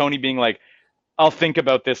then like Tony being like, I'll think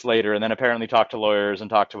about this later, and then apparently talk to lawyers and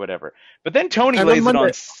talk to whatever. But then Tony lays it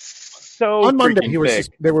on so on Monday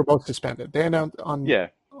they were both suspended. They announced on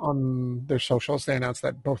their socials, they announced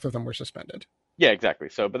that both of them were suspended. Yeah, exactly.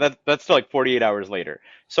 So, but that's still like 48 hours later.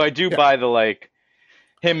 So I do buy the like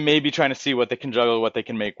him maybe trying to see what they can juggle, what they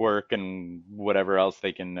can make work, and whatever else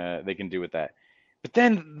they can do with that. But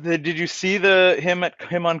then, did you see him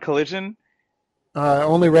on Collision? I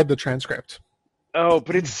only read the transcript. Oh,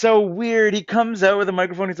 but it's so weird. He comes out with a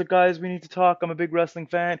microphone. He's like, guys, we need to talk. I'm a big wrestling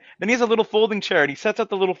fan. Then he has a little folding chair, and he sets up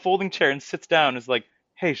the little folding chair and sits down. It's like,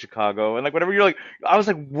 hey, Chicago, and like whatever. You're like, I was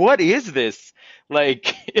like, what is this?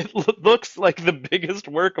 Like, it looks like the biggest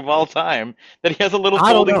work of all time. That he has a little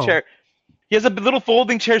folding chair. He has a little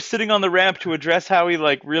folding chair sitting on the ramp to address how he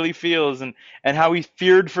like really feels and how he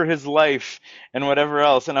feared for his life and whatever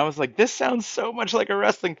else. And I was like, this sounds so much like a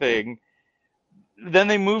wrestling thing. Then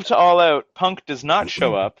they move to All Out. Punk does not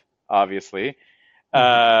show up, obviously,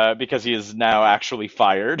 because he is now actually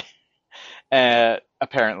fired,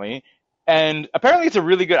 apparently. And apparently it's a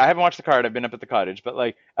really good, I haven't watched the card, I've been up at the cottage, but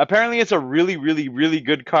like, apparently it's a really, really, really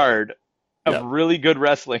good card of really good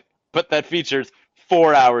wrestling, but that features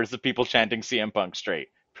 4 hours of people chanting CM Punk straight,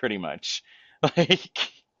 pretty much.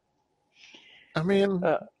 Like, I mean,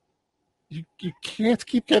 you can't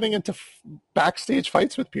keep getting into backstage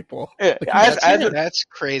fights with people. Yeah, that's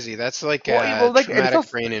crazy. That's like traumatic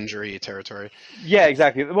brain injury territory. Yeah,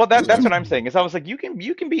 exactly. Well, that's what I'm saying. Is I was like, you can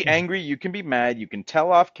be angry, you can be mad, you can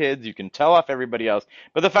tell off kids, you can tell off everybody else,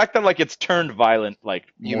 but the fact that like it's turned violent like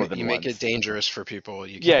more than once. You make it dangerous for people.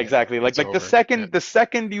 Yeah, exactly. Like the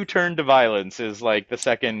second you turn to violence is like the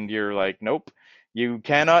second you're like, nope. You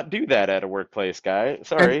cannot do that at a workplace, guy.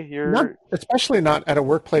 Sorry, especially not at a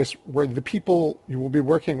workplace where the people you will be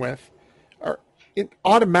working with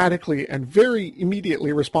automatically and very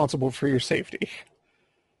immediately responsible for your safety.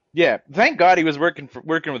 Yeah, thank God he was working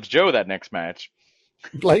with Joe that next match.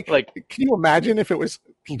 Like, can you imagine if it was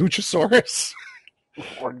Luchasaurus?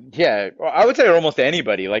 Or yeah, I would say almost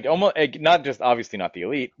anybody. Like almost not just obviously not the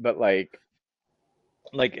Elite, but like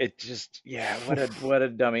it just what a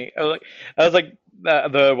dummy. I was like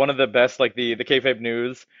the one of the best like the kayfabe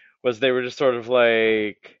news was they were just sort of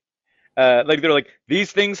like they're like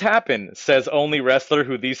these things happen says only wrestler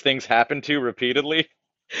who these things happen to repeatedly.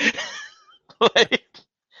 Like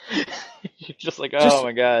you're just like oh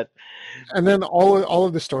my God. And then all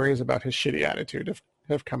of the stories about his shitty attitude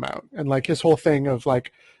have come out, and like his whole thing of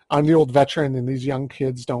like I'm the old veteran and these young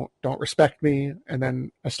kids don't respect me, and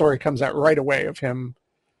then a story comes out right away of him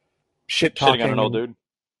shitting on an old dude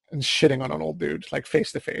and shitting on an old dude like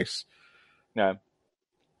face to face. Yeah.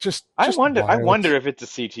 I wonder if it's a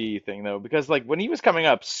CTE thing though, because like when he was coming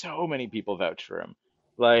up, so many people vouched for him.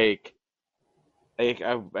 Like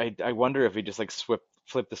I wonder if he just like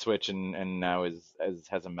flipped the switch and now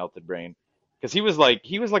has a melted brain, because he was like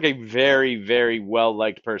a very very well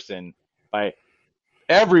liked person by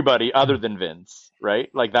everybody other than Vince,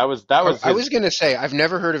 right? Like that was I was gonna say I've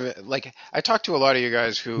never heard of it. Like I talked to a lot of you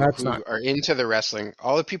guys who are into the wrestling.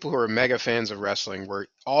 All the people who are mega fans of wrestling were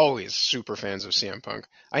always super fans of CM Punk.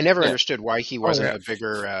 I never understood why he wasn't a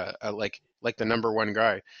bigger like the number one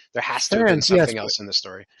guy. There has to have been something else in the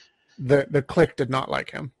story. The Clique did not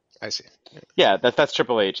like him. I see. Yeah, that's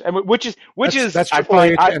Triple H, and that's Triple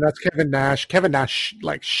H, and that's Kevin Nash. Kevin Nash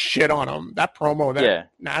like shit on him. That promo that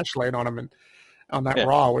Nash laid on him and on that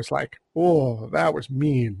Raw was like, oh, that was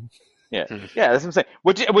mean. Yeah, yeah, that's what I'm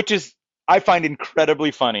saying. Which is I find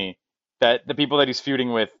incredibly funny that the people that he's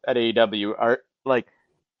feuding with at AEW are like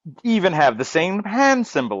even have the same hand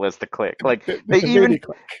symbol as the Clique. Like they even.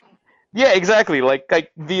 Yeah, exactly. Like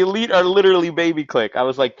the Elite are literally baby Clique. I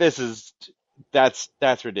was like, that's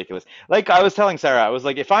ridiculous. Like I was telling Sarah, I was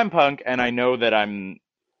like, if I'm Punk and I know that I'm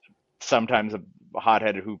sometimes a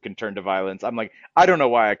hothead who can turn to violence, I'm like, I don't know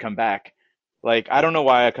why I come back. Like I don't know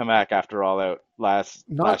why I come back after All Out last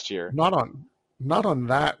year. Not on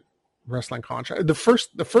that wrestling contract. The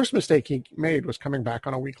first mistake he made was coming back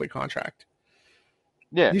on a weekly contract.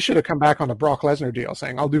 Yeah, he should have come back on the Brock Lesnar deal,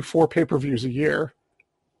 saying, "I'll do 4 pay-per-views a year."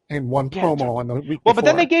 And one promo on the week before. But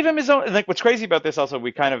then they gave him his own. Like, what's crazy about this also,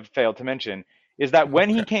 we kind of failed to mention, is that when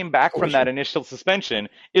he came back from that initial suspension,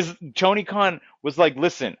 is Tony Khan was like,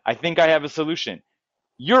 "Listen, I think I have a solution.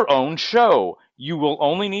 Your own show. You will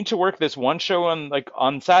only need to work this one show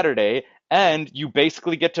on Saturday, and you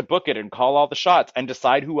basically get to book it and call all the shots and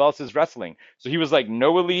decide who else is wrestling." So he was like,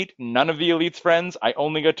 "No Elite, none of the Elite's friends. I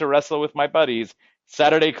only get to wrestle with my buddies.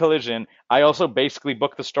 Saturday Collision. I also basically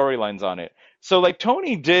book the storylines on it." So like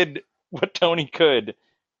Tony did what Tony could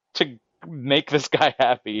to make this guy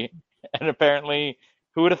happy, and apparently,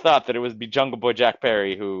 who would have thought that it would be Jungle Boy Jack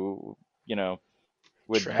Perry who,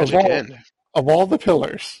 would of all the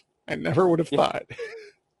pillars, I never would have thought.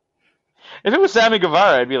 If it was Sammy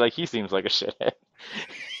Guevara, I'd be like, he seems like a shithead.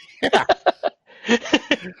 Yeah.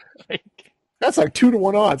 That's like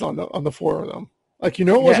 2-to-1 odds on the 4 of them. Like it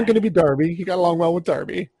wasn't going to be Darby. He got along well with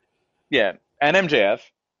Darby. Yeah, and MJF.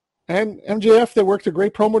 And MJF, they worked a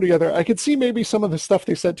great promo together. I could see maybe some of the stuff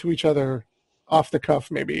they said to each other off the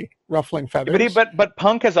cuff, maybe ruffling feathers. But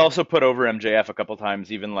Punk has also put over MJF a couple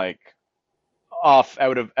times, even like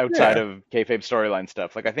outside of kayfabe storyline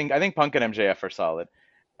stuff. Like I think Punk and MJF are solid.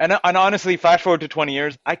 And honestly, flash forward to 20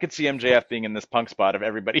 years, I could see MJF being in this Punk spot of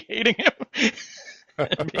everybody hating him,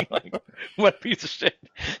 and being like, "What a piece of shit."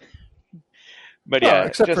 But yeah,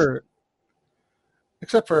 except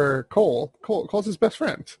for Cole. Cole's his best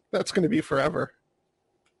friend. That's going to be forever.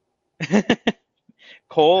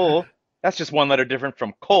 Cole, that's just one letter different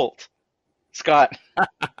from Colt. Scott.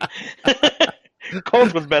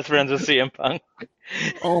 Colt was best friends with CM Punk.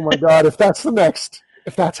 Oh my God! If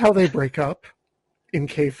that's how they break up in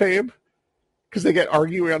kayfabe, because they get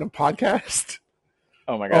arguing on a podcast.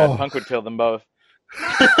 Oh my God! Punk would kill them both.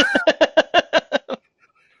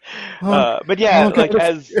 But yeah, like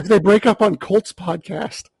if they break up on Colt's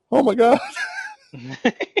podcast, oh my God!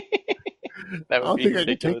 I don't think I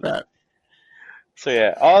can take that. So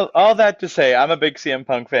yeah, all that to say, I'm a big CM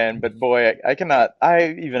Punk fan, but boy, I cannot.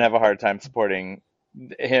 I even have a hard time supporting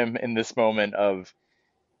him in this moment of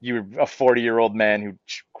you're a 40-year-old man who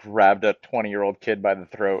grabbed a 20-year-old kid by the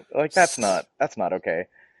throat. Like that's not okay.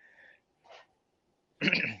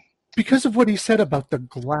 Because of what he said about the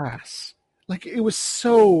glass, like it was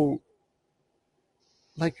so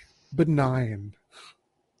benign.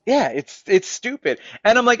 Yeah, it's stupid,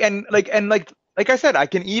 and I'm like like I said, I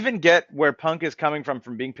can even get where Punk is coming from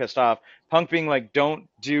being pissed off. Punk being like, don't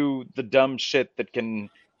do the dumb shit that can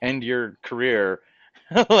end your career.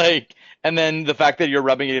 Like, and then the fact that you're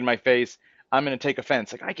rubbing it in my face, I'm going to take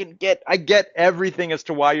offense. Like, I get everything as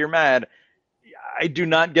to why you're mad. I do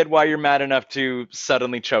not get why you're mad enough to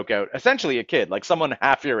suddenly choke out essentially a kid, like someone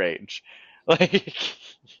half your age. Like,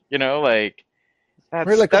 like that's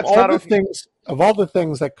right, like that's of all not the okay. things of all the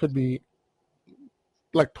things that could be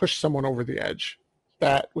like push someone over the edge,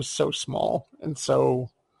 that was so small and so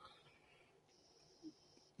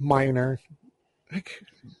minor. Like,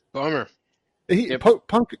 Bummer.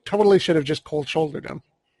 Punk totally should have just cold shouldered him.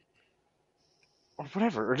 Or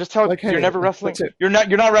whatever, or just tell Like, hey, you're never wrestling. that's it. You're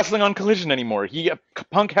not wrestling on Collision anymore.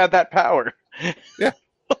 Punk had that power. Yeah.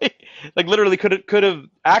 like literally could have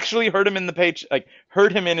actually hurt him in the page, like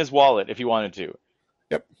hurt him in his wallet if he wanted to.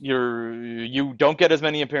 Yep. You don't get as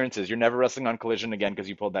many appearances. You're never wrestling on Collision again because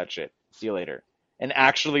you pulled that shit. See you later. And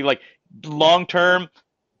actually, like long term,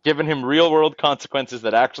 given him real world consequences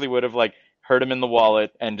that actually would have like hurt him in the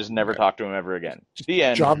wallet and just never talked to him ever again. The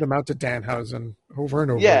end. Jobbed him out to Danhausen over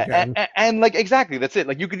and over again. Yeah, and like exactly, that's it.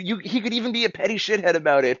 Like he could even be a petty shithead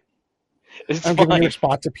about it. I'm giving you a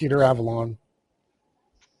spot to Peter Avalon.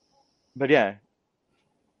 But yeah.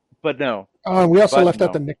 But no. Oh, and we also left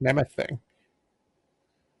out the Nick Nemeth thing.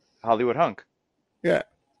 Hollywood Hunk. Yeah.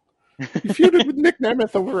 You feuded with Nick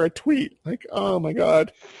Nemeth over a tweet. Like, oh my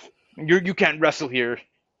god. You can't wrestle here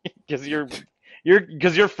because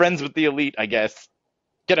you're friends with the elite, I guess.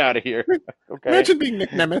 Get out of here. Okay. Imagine being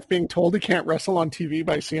Nick Nemeth being told he can't wrestle on TV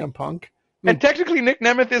by CM Punk. And technically, Nick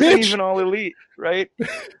Nemeth isn't even all elite, right?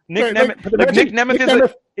 Nick Nemeth.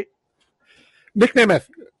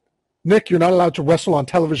 Nick, you're not allowed to wrestle on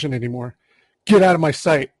television anymore. Get out of my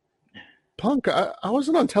sight. Punk, I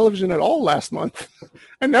wasn't on television at all last month.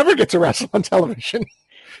 I never get to wrestle on television.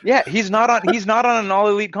 Yeah, he's not on an all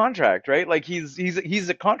elite contract, right? Like he's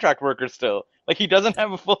a contract worker still. Like he doesn't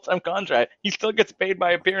have a full-time contract. He still gets paid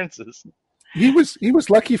by appearances. He was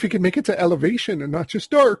lucky if he could make it to Elevation and not just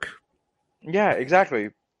Dark. Yeah, exactly.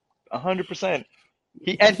 100%.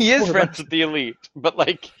 He is friends with the elite, but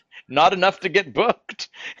like not enough to get booked.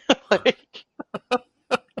 Like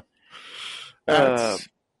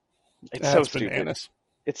it's so stupid. Bananas.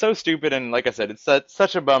 It's so stupid, and like I said, it's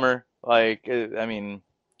such a bummer. Like, I mean,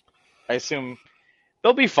 I assume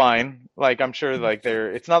they'll be fine. Like, I'm sure, like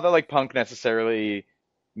it's not that like Punk necessarily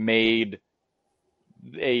made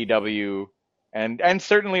AEW, and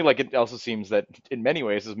certainly like it also seems that in many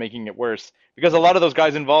ways is making it worse because a lot of those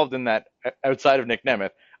guys involved in that, outside of Nick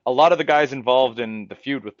Nemeth, a lot of the guys involved in the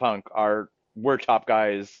feud with Punk were top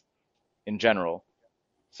guys in general.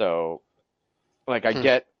 So, like, I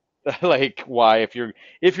get like why if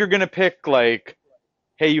you're gonna pick like,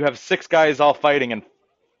 hey, you have 6 guys all fighting and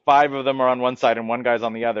 5 of them are on one side and 1 guy's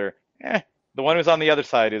on the other. The one who's on the other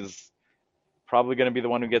side is probably gonna be the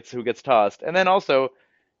one who gets tossed. And then also,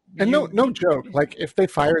 and no joke, like if they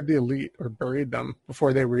fired the elite or buried them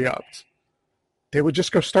before they re-upped, they would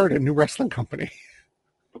just go start a new wrestling company.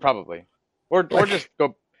 Probably, or just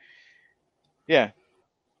go. Yeah.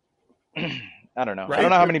 I don't know. Right? I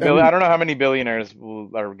don't know how many billionaires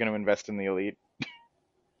are going to invest in the elite.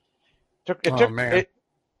 It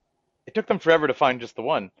took them forever to find just the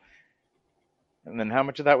one, and then how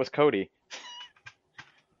much of that was Cody?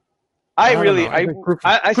 I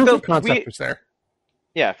still concept was there.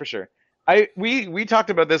 Yeah, for sure. We talked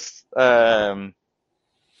about this while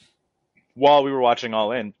we were watching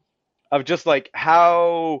All In, of just like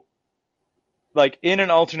how, like in an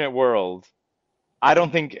alternate world, I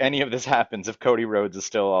don't think any of this happens if Cody Rhodes is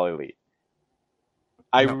still all elite.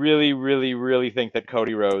 I really, really, really think that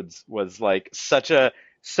Cody Rhodes was like such a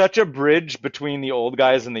bridge between the old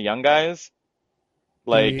guys and the young guys.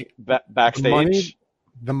 Like backstage,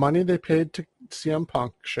 the money they paid to CM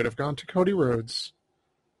Punk should have gone to Cody Rhodes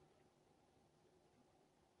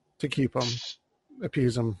to keep him,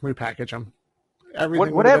 appease him, repackage him.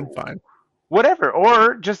 Everything would have been fine. Whatever,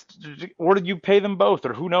 or did you pay them both,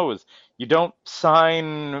 or who knows? You don't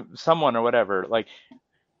sign someone or whatever. Like,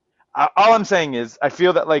 all I'm saying is, I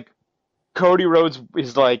feel that like Cody Rhodes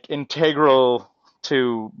is like integral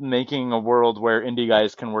to making a world where indie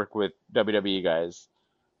guys can work with WWE guys.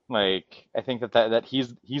 Like, I think that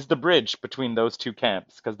he's the bridge between those two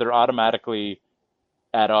camps because they're automatically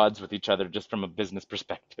at odds with each other just from a business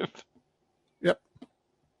perspective. Yep.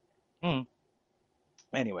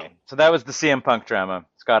 Anyway, so that was the CM Punk drama.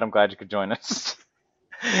 Scott, I'm glad you could join us.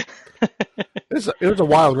 It was a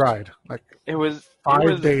wild ride. Like it was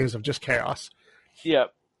 5 days of just chaos. Yeah,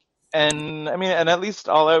 and I mean, and at least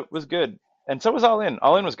All Out was good, and so was All In.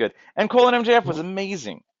 All In was good, and Cole and MJF was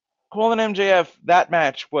amazing. Cole and MJF, that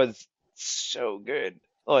match was so good.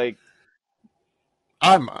 Like,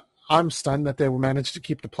 I'm stunned that they managed to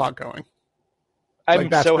keep the plot going. Like, I'm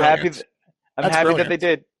that's so happy. brilliant. I'm That's happy that they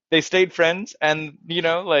brilliant. did. They stayed friends, and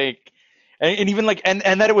like, and even like, and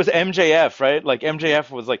that it was MJF, right? Like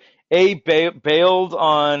MJF was like bailed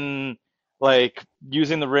on like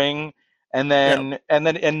using the ring, and Yeah.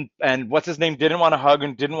 then what's his name didn't want to hug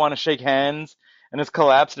and didn't want to shake hands, and it's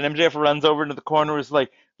collapsed, and MJF runs over into the corner, is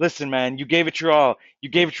like, listen, man, you gave it your all. You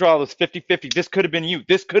gave it your all. It was 50-50. This could have been you.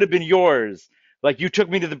 This could have been yours. Like, you took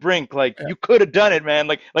me to the brink. Like, Yeah. you could have done it, man.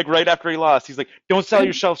 Like right after he lost, he's like, don't sell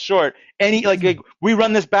yourself short. Like we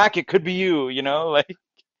run this back, it could be you, like.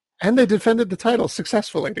 And they defended the title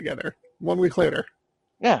successfully together 1 week later.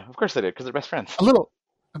 Yeah, of course they did, because they're best friends. A little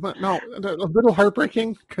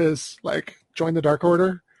heartbreaking because, like, join the Dark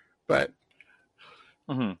Order, but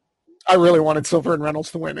I really wanted Silver and Reynolds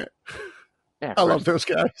to win it. Yeah, I love those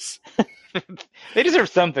guys. They deserve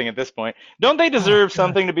something at this point. Don't they deserve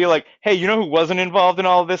something to be like, hey, you know who wasn't involved in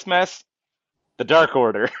all of this mess? The Dark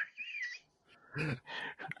Order.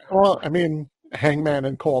 Well, I mean, Hangman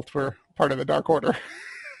and Colt were part of the Dark Order.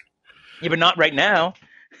 Yeah, but not right now.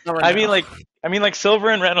 Not right now. I mean, like Silver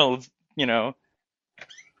and Reynolds, Yep.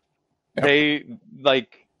 they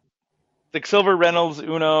like Silver, Reynolds,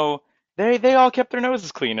 Uno, they all kept their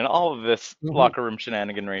noses clean in all of this locker room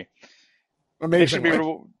shenaniganry. Amazingly.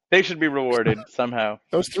 They should be rewarded somehow.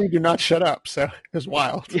 Those three do not shut up, so it was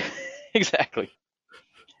wild. Exactly.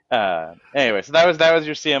 Anyway, so that was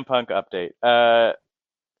your CM Punk update. I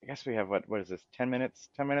guess we have what is this? 10 minutes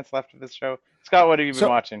left of this show. Scott, what have you been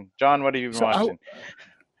watching? John, what have you been watching?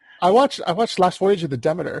 I watched Last Voyage of the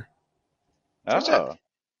Demeter. Oh,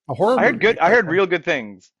 a horror movie. I heard real good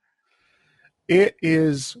things. It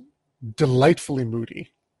is delightfully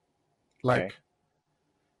moody. Like, okay.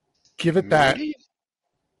 Give it that.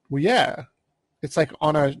 Well, yeah, it's like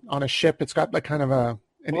on a ship. It's got like kind of an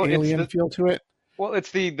alien feel to it. Well,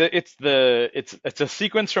 it's a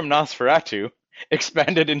sequence from Nosferatu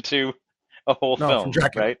expanded into a whole film, from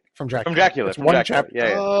Dracula, right? From Dracula. From Dracula. It's from one Dracula. chapter.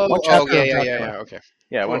 Yeah. One chapter. Yeah. Okay.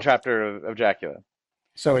 Yeah, cool. One chapter of Dracula.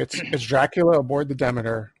 So it's Dracula aboard the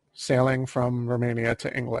Demeter, sailing from Romania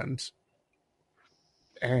to England,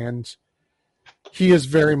 and he is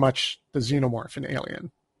very much the xenomorph in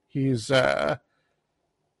Alien. He's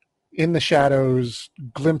in the shadows,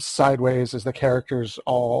 glimpsed sideways as the characters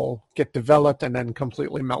all get developed and then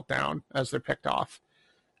completely melt down as they're picked off.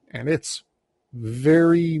 And it's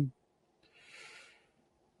very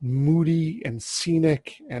moody and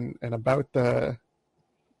scenic and about the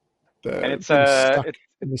and it's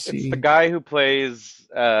the guy who plays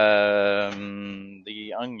the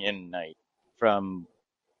Onion Knight from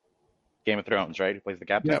Game of Thrones, right? Who plays the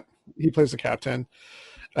captain? Yep, he plays the captain.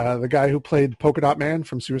 The guy who played Polka Dot Man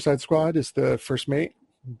from Suicide Squad is the first mate,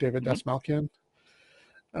 David Dastmalchian.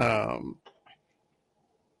 Yeah,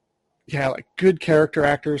 like good character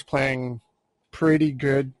actors playing pretty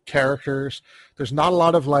good characters. There's not a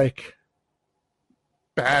lot of like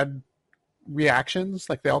bad reactions.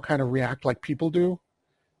 Like they all kind of react like people do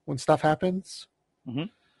when stuff happens.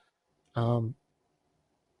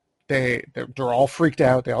 They're all freaked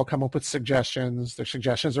out. They all come up with suggestions. Their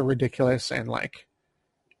suggestions are ridiculous and like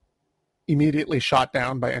immediately shot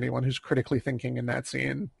down by anyone who's critically thinking in that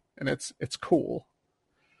scene, and it's cool.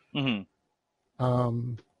 I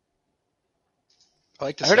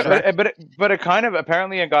like to but it kind of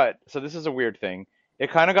apparently it got, so this is a weird thing. It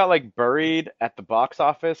kind of got like buried at the box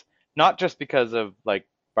office, not just because of like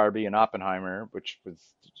Barbie and Oppenheimer, which was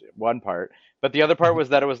one part, but the other part was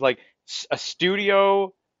that it was like a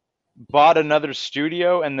studio bought another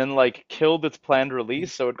studio and then like killed its planned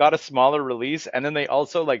release, so it got a smaller release, and then they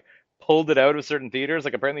also like pulled it out of certain theaters.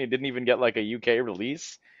 Like apparently it didn't even get like a UK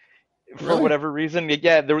release for whatever reason.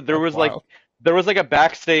 Yeah, there was wild. There was like a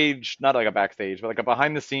backstage, not like a backstage, but like a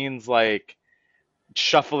behind the scenes like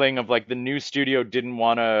shuffling of like the new studio didn't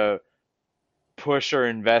want to push or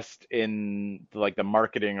invest in like the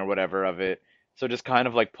marketing or whatever of it, so just kind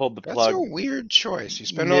of like pulled the plug. That's a weird choice. You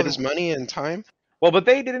spend all this money and time. Well, but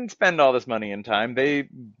they didn't spend all this money and time. They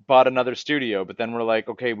bought another studio, but then we're like,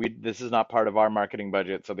 okay, this is not part of our marketing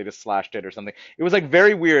budget, so they just slashed it or something. It was like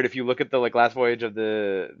very weird if you look at the like Last Voyage of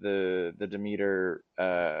the Demeter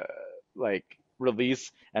like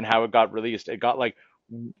release and how it got released. It got like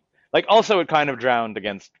also it kind of drowned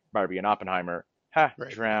against Barbie and Oppenheimer.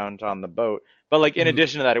 Drowned on the boat. But like in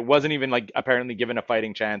addition to that, it wasn't even like apparently given a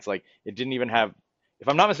fighting chance. Like it didn't even have, if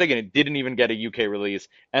I'm not mistaken, it didn't even get a UK release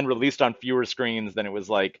and released on fewer screens than it was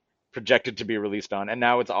like projected to be released on. And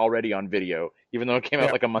now it's already on video, even though it came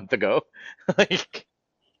out like a month ago. Like,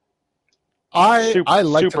 I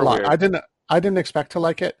liked it a lot. Weird. I didn't expect to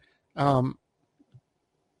like it.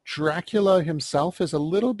 Dracula himself is a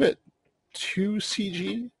little bit too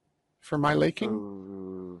CG for my liking.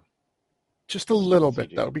 Ooh. Just a little bit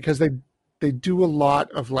CG. though, because they do a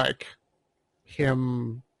lot of like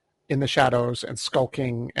him in the shadows and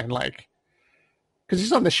skulking and like, because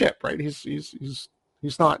he's on the ship, right? He's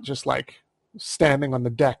not just like standing on the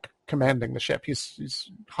deck commanding the ship. He's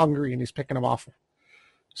hungry and he's picking them off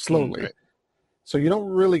slowly. Right. So you don't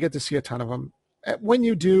really get to see a ton of them. When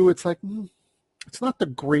you do, it's like it's not the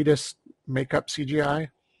greatest makeup CGI,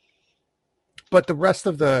 but the rest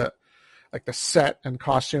of the set and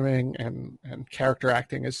costuming and character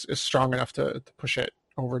acting is strong enough to push it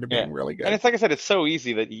over to being really good. And it's like I said, it's so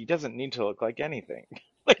easy that he doesn't need to look like anything.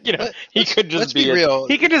 Like, you know, he could just be real.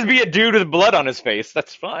 He could just be a dude with blood on his face.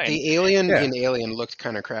 That's fine. The alien in Alien looked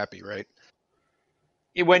kind of crappy, right?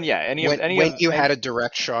 When you had a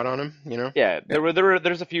direct shot on him, you know? Yeah,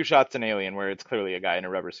 there's a few shots in Alien where it's clearly a guy in a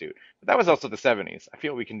rubber suit. But that was also the 70s. I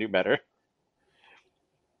feel we can do better.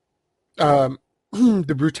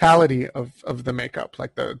 The brutality of the makeup,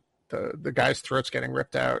 like the guy's throats getting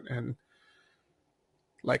ripped out, and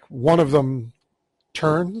like one of them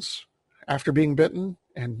turns after being bitten,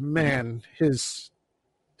 and man, his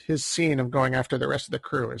scene of going after the rest of the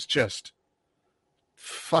crew is just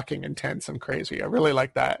fucking intense and crazy. I really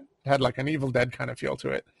like that. It had like an Evil Dead kind of feel to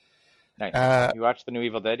it. Nice. You watched the new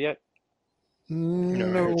Evil Dead yet?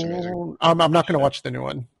 No, I'm not going to watch the new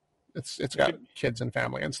one. It's got kids and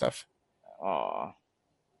family and stuff. Aw.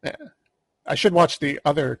 Yeah. I should watch the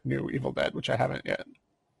other new Evil Dead, which I haven't yet.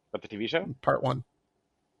 But the TV show? Part 1.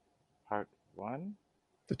 Part 1?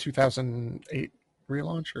 The 2008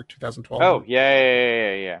 relaunch or 2012? Oh,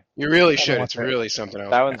 yeah. You really should. It's really something else.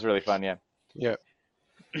 That one's really fun, yeah. Yeah.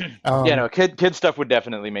 Kid stuff would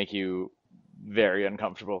definitely make you very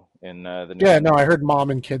uncomfortable in the new Yeah, no, I heard mom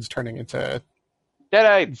and kids turning into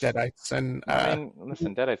Deadites. And, I mean,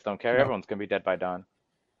 listen, Deadites don't care. Everyone's going to be dead by dawn.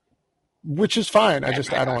 Which is fine. I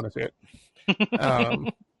don't want to see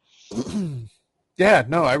it. Yeah,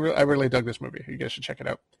 no, I really dug this movie. You guys should check it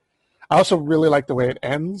out. I also really like the way it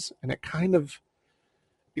ends, and it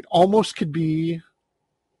almost could be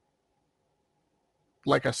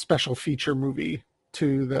like a special feature movie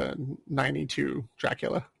to the 9E2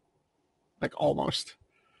 Dracula. Like almost.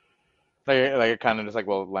 Like it kind of just like,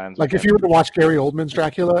 well, it lands. Like if you were to watch Gary Oldman's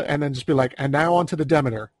Dracula and then just be like, and now on to the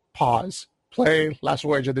Demeter, pause, play Last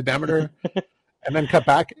Voyage of the Demeter, and then cut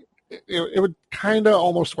back, it would kind of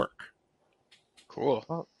almost work. Cool.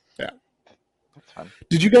 Well, yeah. That's fun.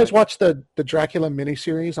 Did you guys watch the Dracula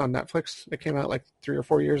miniseries on Netflix? It came out like 3 or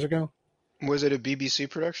 4 years ago. Was it a BBC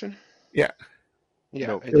production? Yeah. Yeah.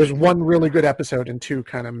 Nope. There was one really good episode and 2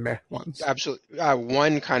 kind of meh ones. Absolutely.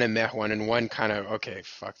 One kind of meh one and one kind of, okay,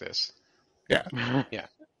 fuck this. Yeah. Yeah.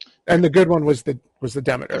 And the good one was the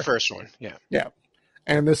Demeter. The first one. Yeah. Yeah.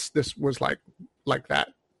 And this was like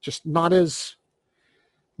that. Just not as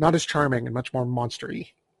charming and much more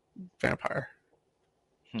monster-y vampire.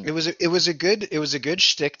 It was a good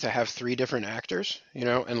shtick to have 3 different actors, you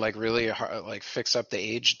know, and like really like fix up the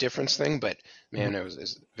age difference thing. But man, it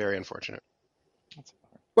was very unfortunate.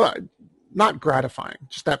 Well, not gratifying.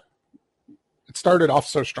 Just that it started off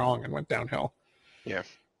so strong and went downhill. Yeah.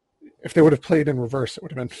 If they would have played in reverse, it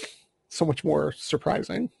would have been so much more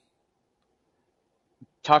surprising.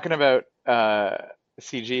 Talking about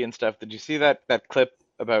CG and stuff, did you see that clip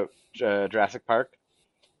about Jurassic Park?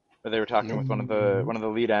 Where they were talking with one of the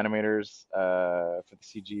lead animators for the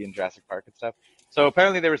CG in Jurassic Park and stuff. So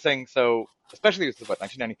apparently they were saying, especially this is what,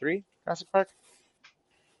 1993 Jurassic Park?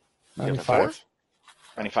 95.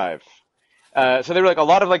 95. So they were like a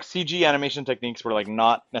lot of like CG animation techniques were like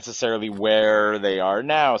not necessarily where they are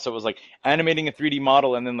now. So it was like animating a 3D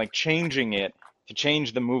model and then like changing it to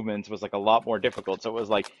change the movements was like a lot more difficult. So it was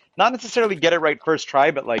like not necessarily get it right first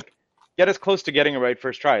try, but like get as close to getting it right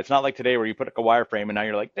first try. It's not like today where you put like a wireframe and now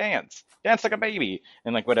you're like dance like a baby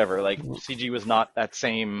and like whatever. Like CG was not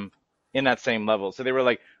in that same level. So they were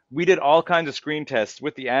like, we did all kinds of screen tests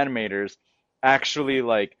with the animators, actually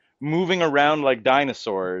like moving around like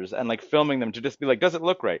dinosaurs and like filming them to just be like, does it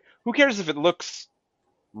look right? Who cares if it looks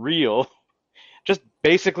real? Just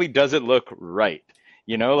basically, does it look right?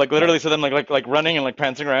 You know, like literally. So then like running and like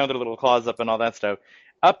prancing around with their little claws up and all that stuff,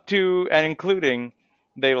 up to and including.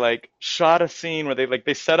 They like shot a scene where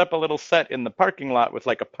they set up a little set in the parking lot with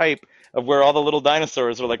like a pipe of where all the little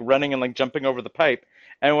dinosaurs are like running and like jumping over the pipe.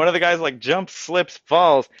 And one of the guys like jumps, slips,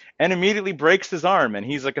 falls, and immediately breaks his arm. And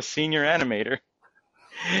he's like a senior animator.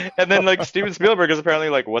 And then like Steven Spielberg is apparently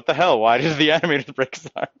like, what the hell? Why did the animators break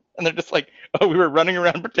his arm? And they're just like, oh, we were running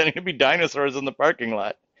around pretending to be dinosaurs in the parking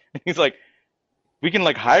lot. And he's like, we can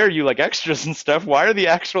like hire you like extras and stuff. Why are the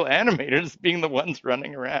actual animators being the ones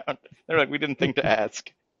running around? They're like, we didn't think to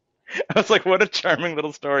ask. I was like, what a charming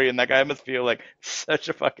little story, and that guy must feel like such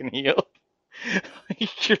a fucking heel.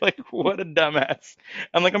 You're like, what a dumbass.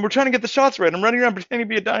 I'm like, we're trying to get the shots right. I'm running around pretending to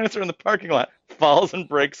be a dinosaur in the parking lot. Falls and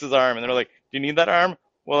breaks his arm, and they're like, do you need that arm?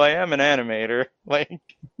 Well, I am an animator. Like,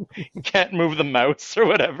 can't move the mouse or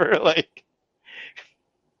whatever. Like,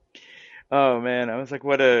 oh man, I was like,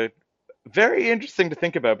 what a very interesting to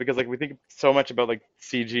think about, because like we think so much about like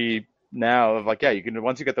CG now of like, yeah, you can,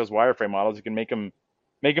 once you get those wireframe models, you can make them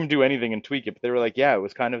do anything and tweak it. But they were like, yeah, it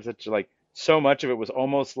was kind of such like, so much of it was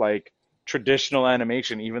almost like traditional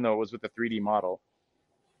animation, even though it was with a 3D model.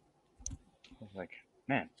 I was like,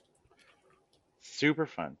 man, super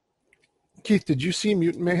fun. Keith, did you see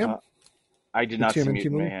Mutant Mayhem? I did not see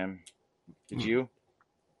Mutant Mayhem. Did you?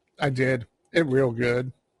 I did. It real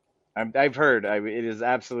good. I've heard. It is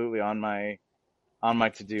absolutely on my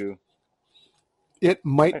to-do. It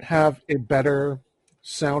might have a better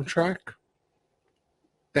soundtrack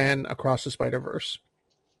than Across the Spider-Verse.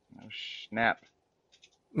 Oh, snap.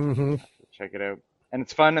 Mm-hmm. Check it out. And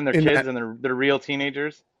it's fun, and they're kids, and they're real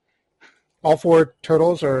teenagers. All four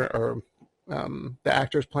turtles are the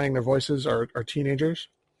actors playing their voices are teenagers.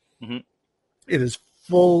 Mm-hmm. It is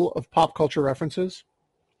full of pop culture references.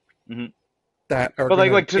 Mm-hmm. That are but that's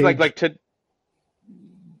what I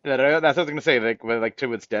was gonna say, like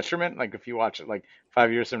to its detriment. Like if you watch it like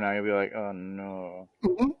 5 years from now, you'll be like, oh no.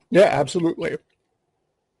 Mm-hmm. Yeah, absolutely.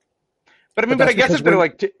 But I mean, but I guess if they're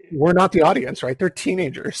like we're not the audience, right? They're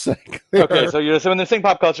teenagers. Like, okay, so when they're saying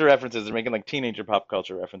pop culture references, they're making like teenager pop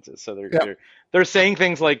culture references. So they're saying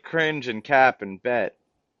things like cringe and cap and bet.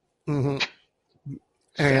 Mm-hmm.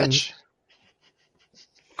 And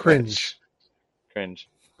cringe.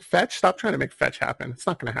 Fetch. Stop trying to make fetch happen. It's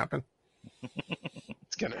not going to happen.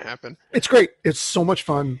 It's going to happen. It's great. It's so much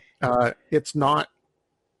fun. It's not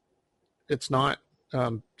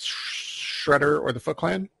Shredder or the Foot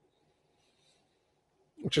Clan,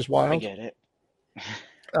 which is wild. I get it.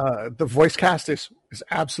 The voice cast is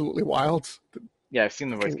absolutely wild. Yeah, I've seen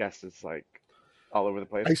the voice cast. It's like all over the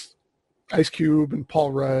place. Ice Cube and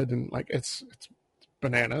Paul Rudd, and like it's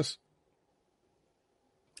bananas.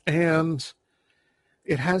 And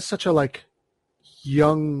it has such a like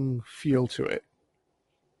young feel to it.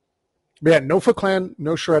 But yeah, no Foot Clan,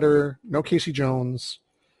 no Shredder, no Casey Jones,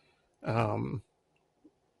 but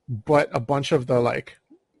a bunch of the like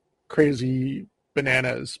crazy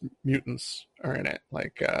bananas mutants are in it,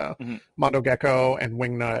 like Mondo Gecko and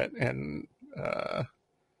Wingnut and Bebop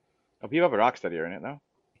and Rocksteady are in it, though.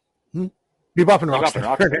 Bebop and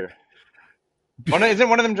Rocksteady. Isn't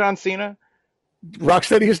one of them John Cena?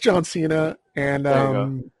 Rocksteady is John Cena, and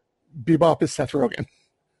Bebop is Seth Rogen.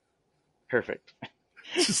 Perfect.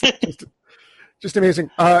 Just amazing.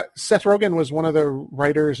 Seth Rogen was one of the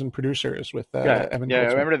writers and producers with Evan. Yeah,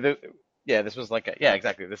 I remember. This was like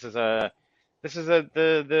exactly. This is the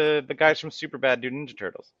guys from Superbad do Ninja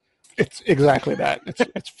Turtles. It's exactly that.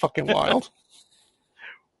 It's fucking wild.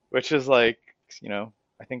 Which is like,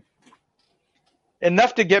 I think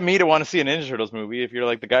enough to get me to want to see a Ninja Turtles movie. If you're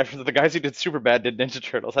like the guys who did Superbad did Ninja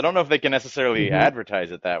Turtles, I don't know if they can necessarily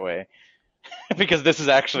advertise it that way, because this is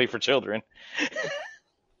actually for children.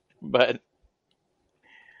 But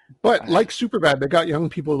like Superbad, they got young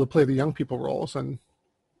people to play the young people roles, and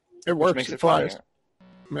it works. It flies.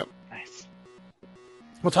 Yep. Nice.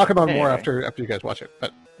 We'll talk about it more after you guys watch it.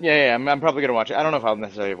 But yeah, I'm probably gonna watch it. I don't know if I'll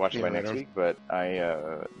necessarily watch it by next week, but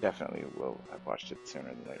I definitely will have watched it sooner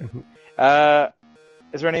than later. Mm-hmm.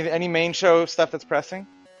 Is there any main show stuff that's pressing?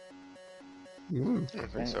 I don't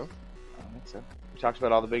think so. We talked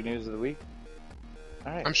about all the big news of the week.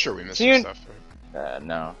 All right. I'm sure we missed some stuff.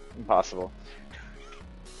 No, impossible.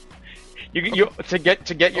 You to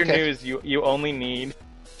get your news, you only need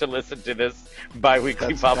to listen to this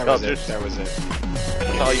bi-weekly pop culture. That was it.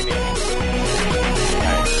 That's all you need. All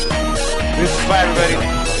right. Bye, everybody.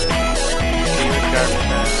 See you in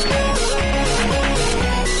Darkness.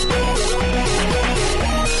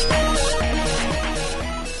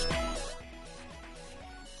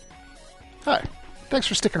 Hi. Thanks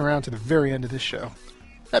for sticking around to the very end of this show.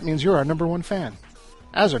 That means you're our number one fan.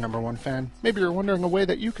 As our number one fan, maybe you're wondering a way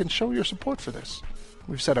that you can show your support for this.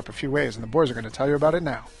 We've set up a few ways, and the boys are going to tell you about it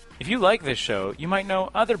now. If you like this show, you might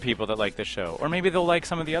know other people that like this show, or maybe they'll like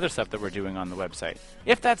some of the other stuff that we're doing on the website.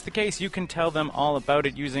 If that's the case, you can tell them all about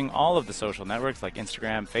it using all of the social networks like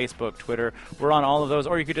Instagram, Facebook, Twitter. We're on all of those,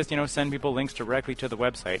 or you could just, send people links directly to the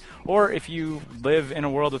website. Or if you live in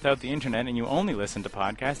a world without the internet and you only listen to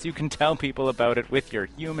podcasts, you can tell people about it with your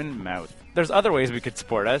human mouth. There's other ways we could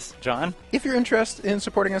support us. John? If your interest in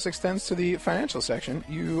supporting us extends to the financial section,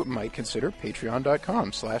 you might consider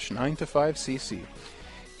patreon.com/9to5cc.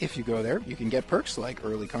 If you go there, you can get perks like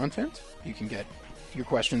early content, you can get your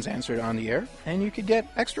questions answered on the air, and you could get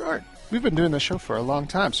extra art. We've been doing this show for a long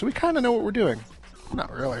time, so we kind of know what we're doing.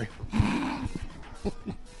 Not really.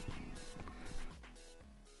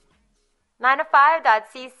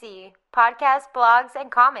 9to5.cc. Podcasts, blogs, and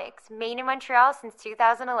comics. Made in Montreal since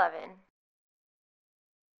 2011.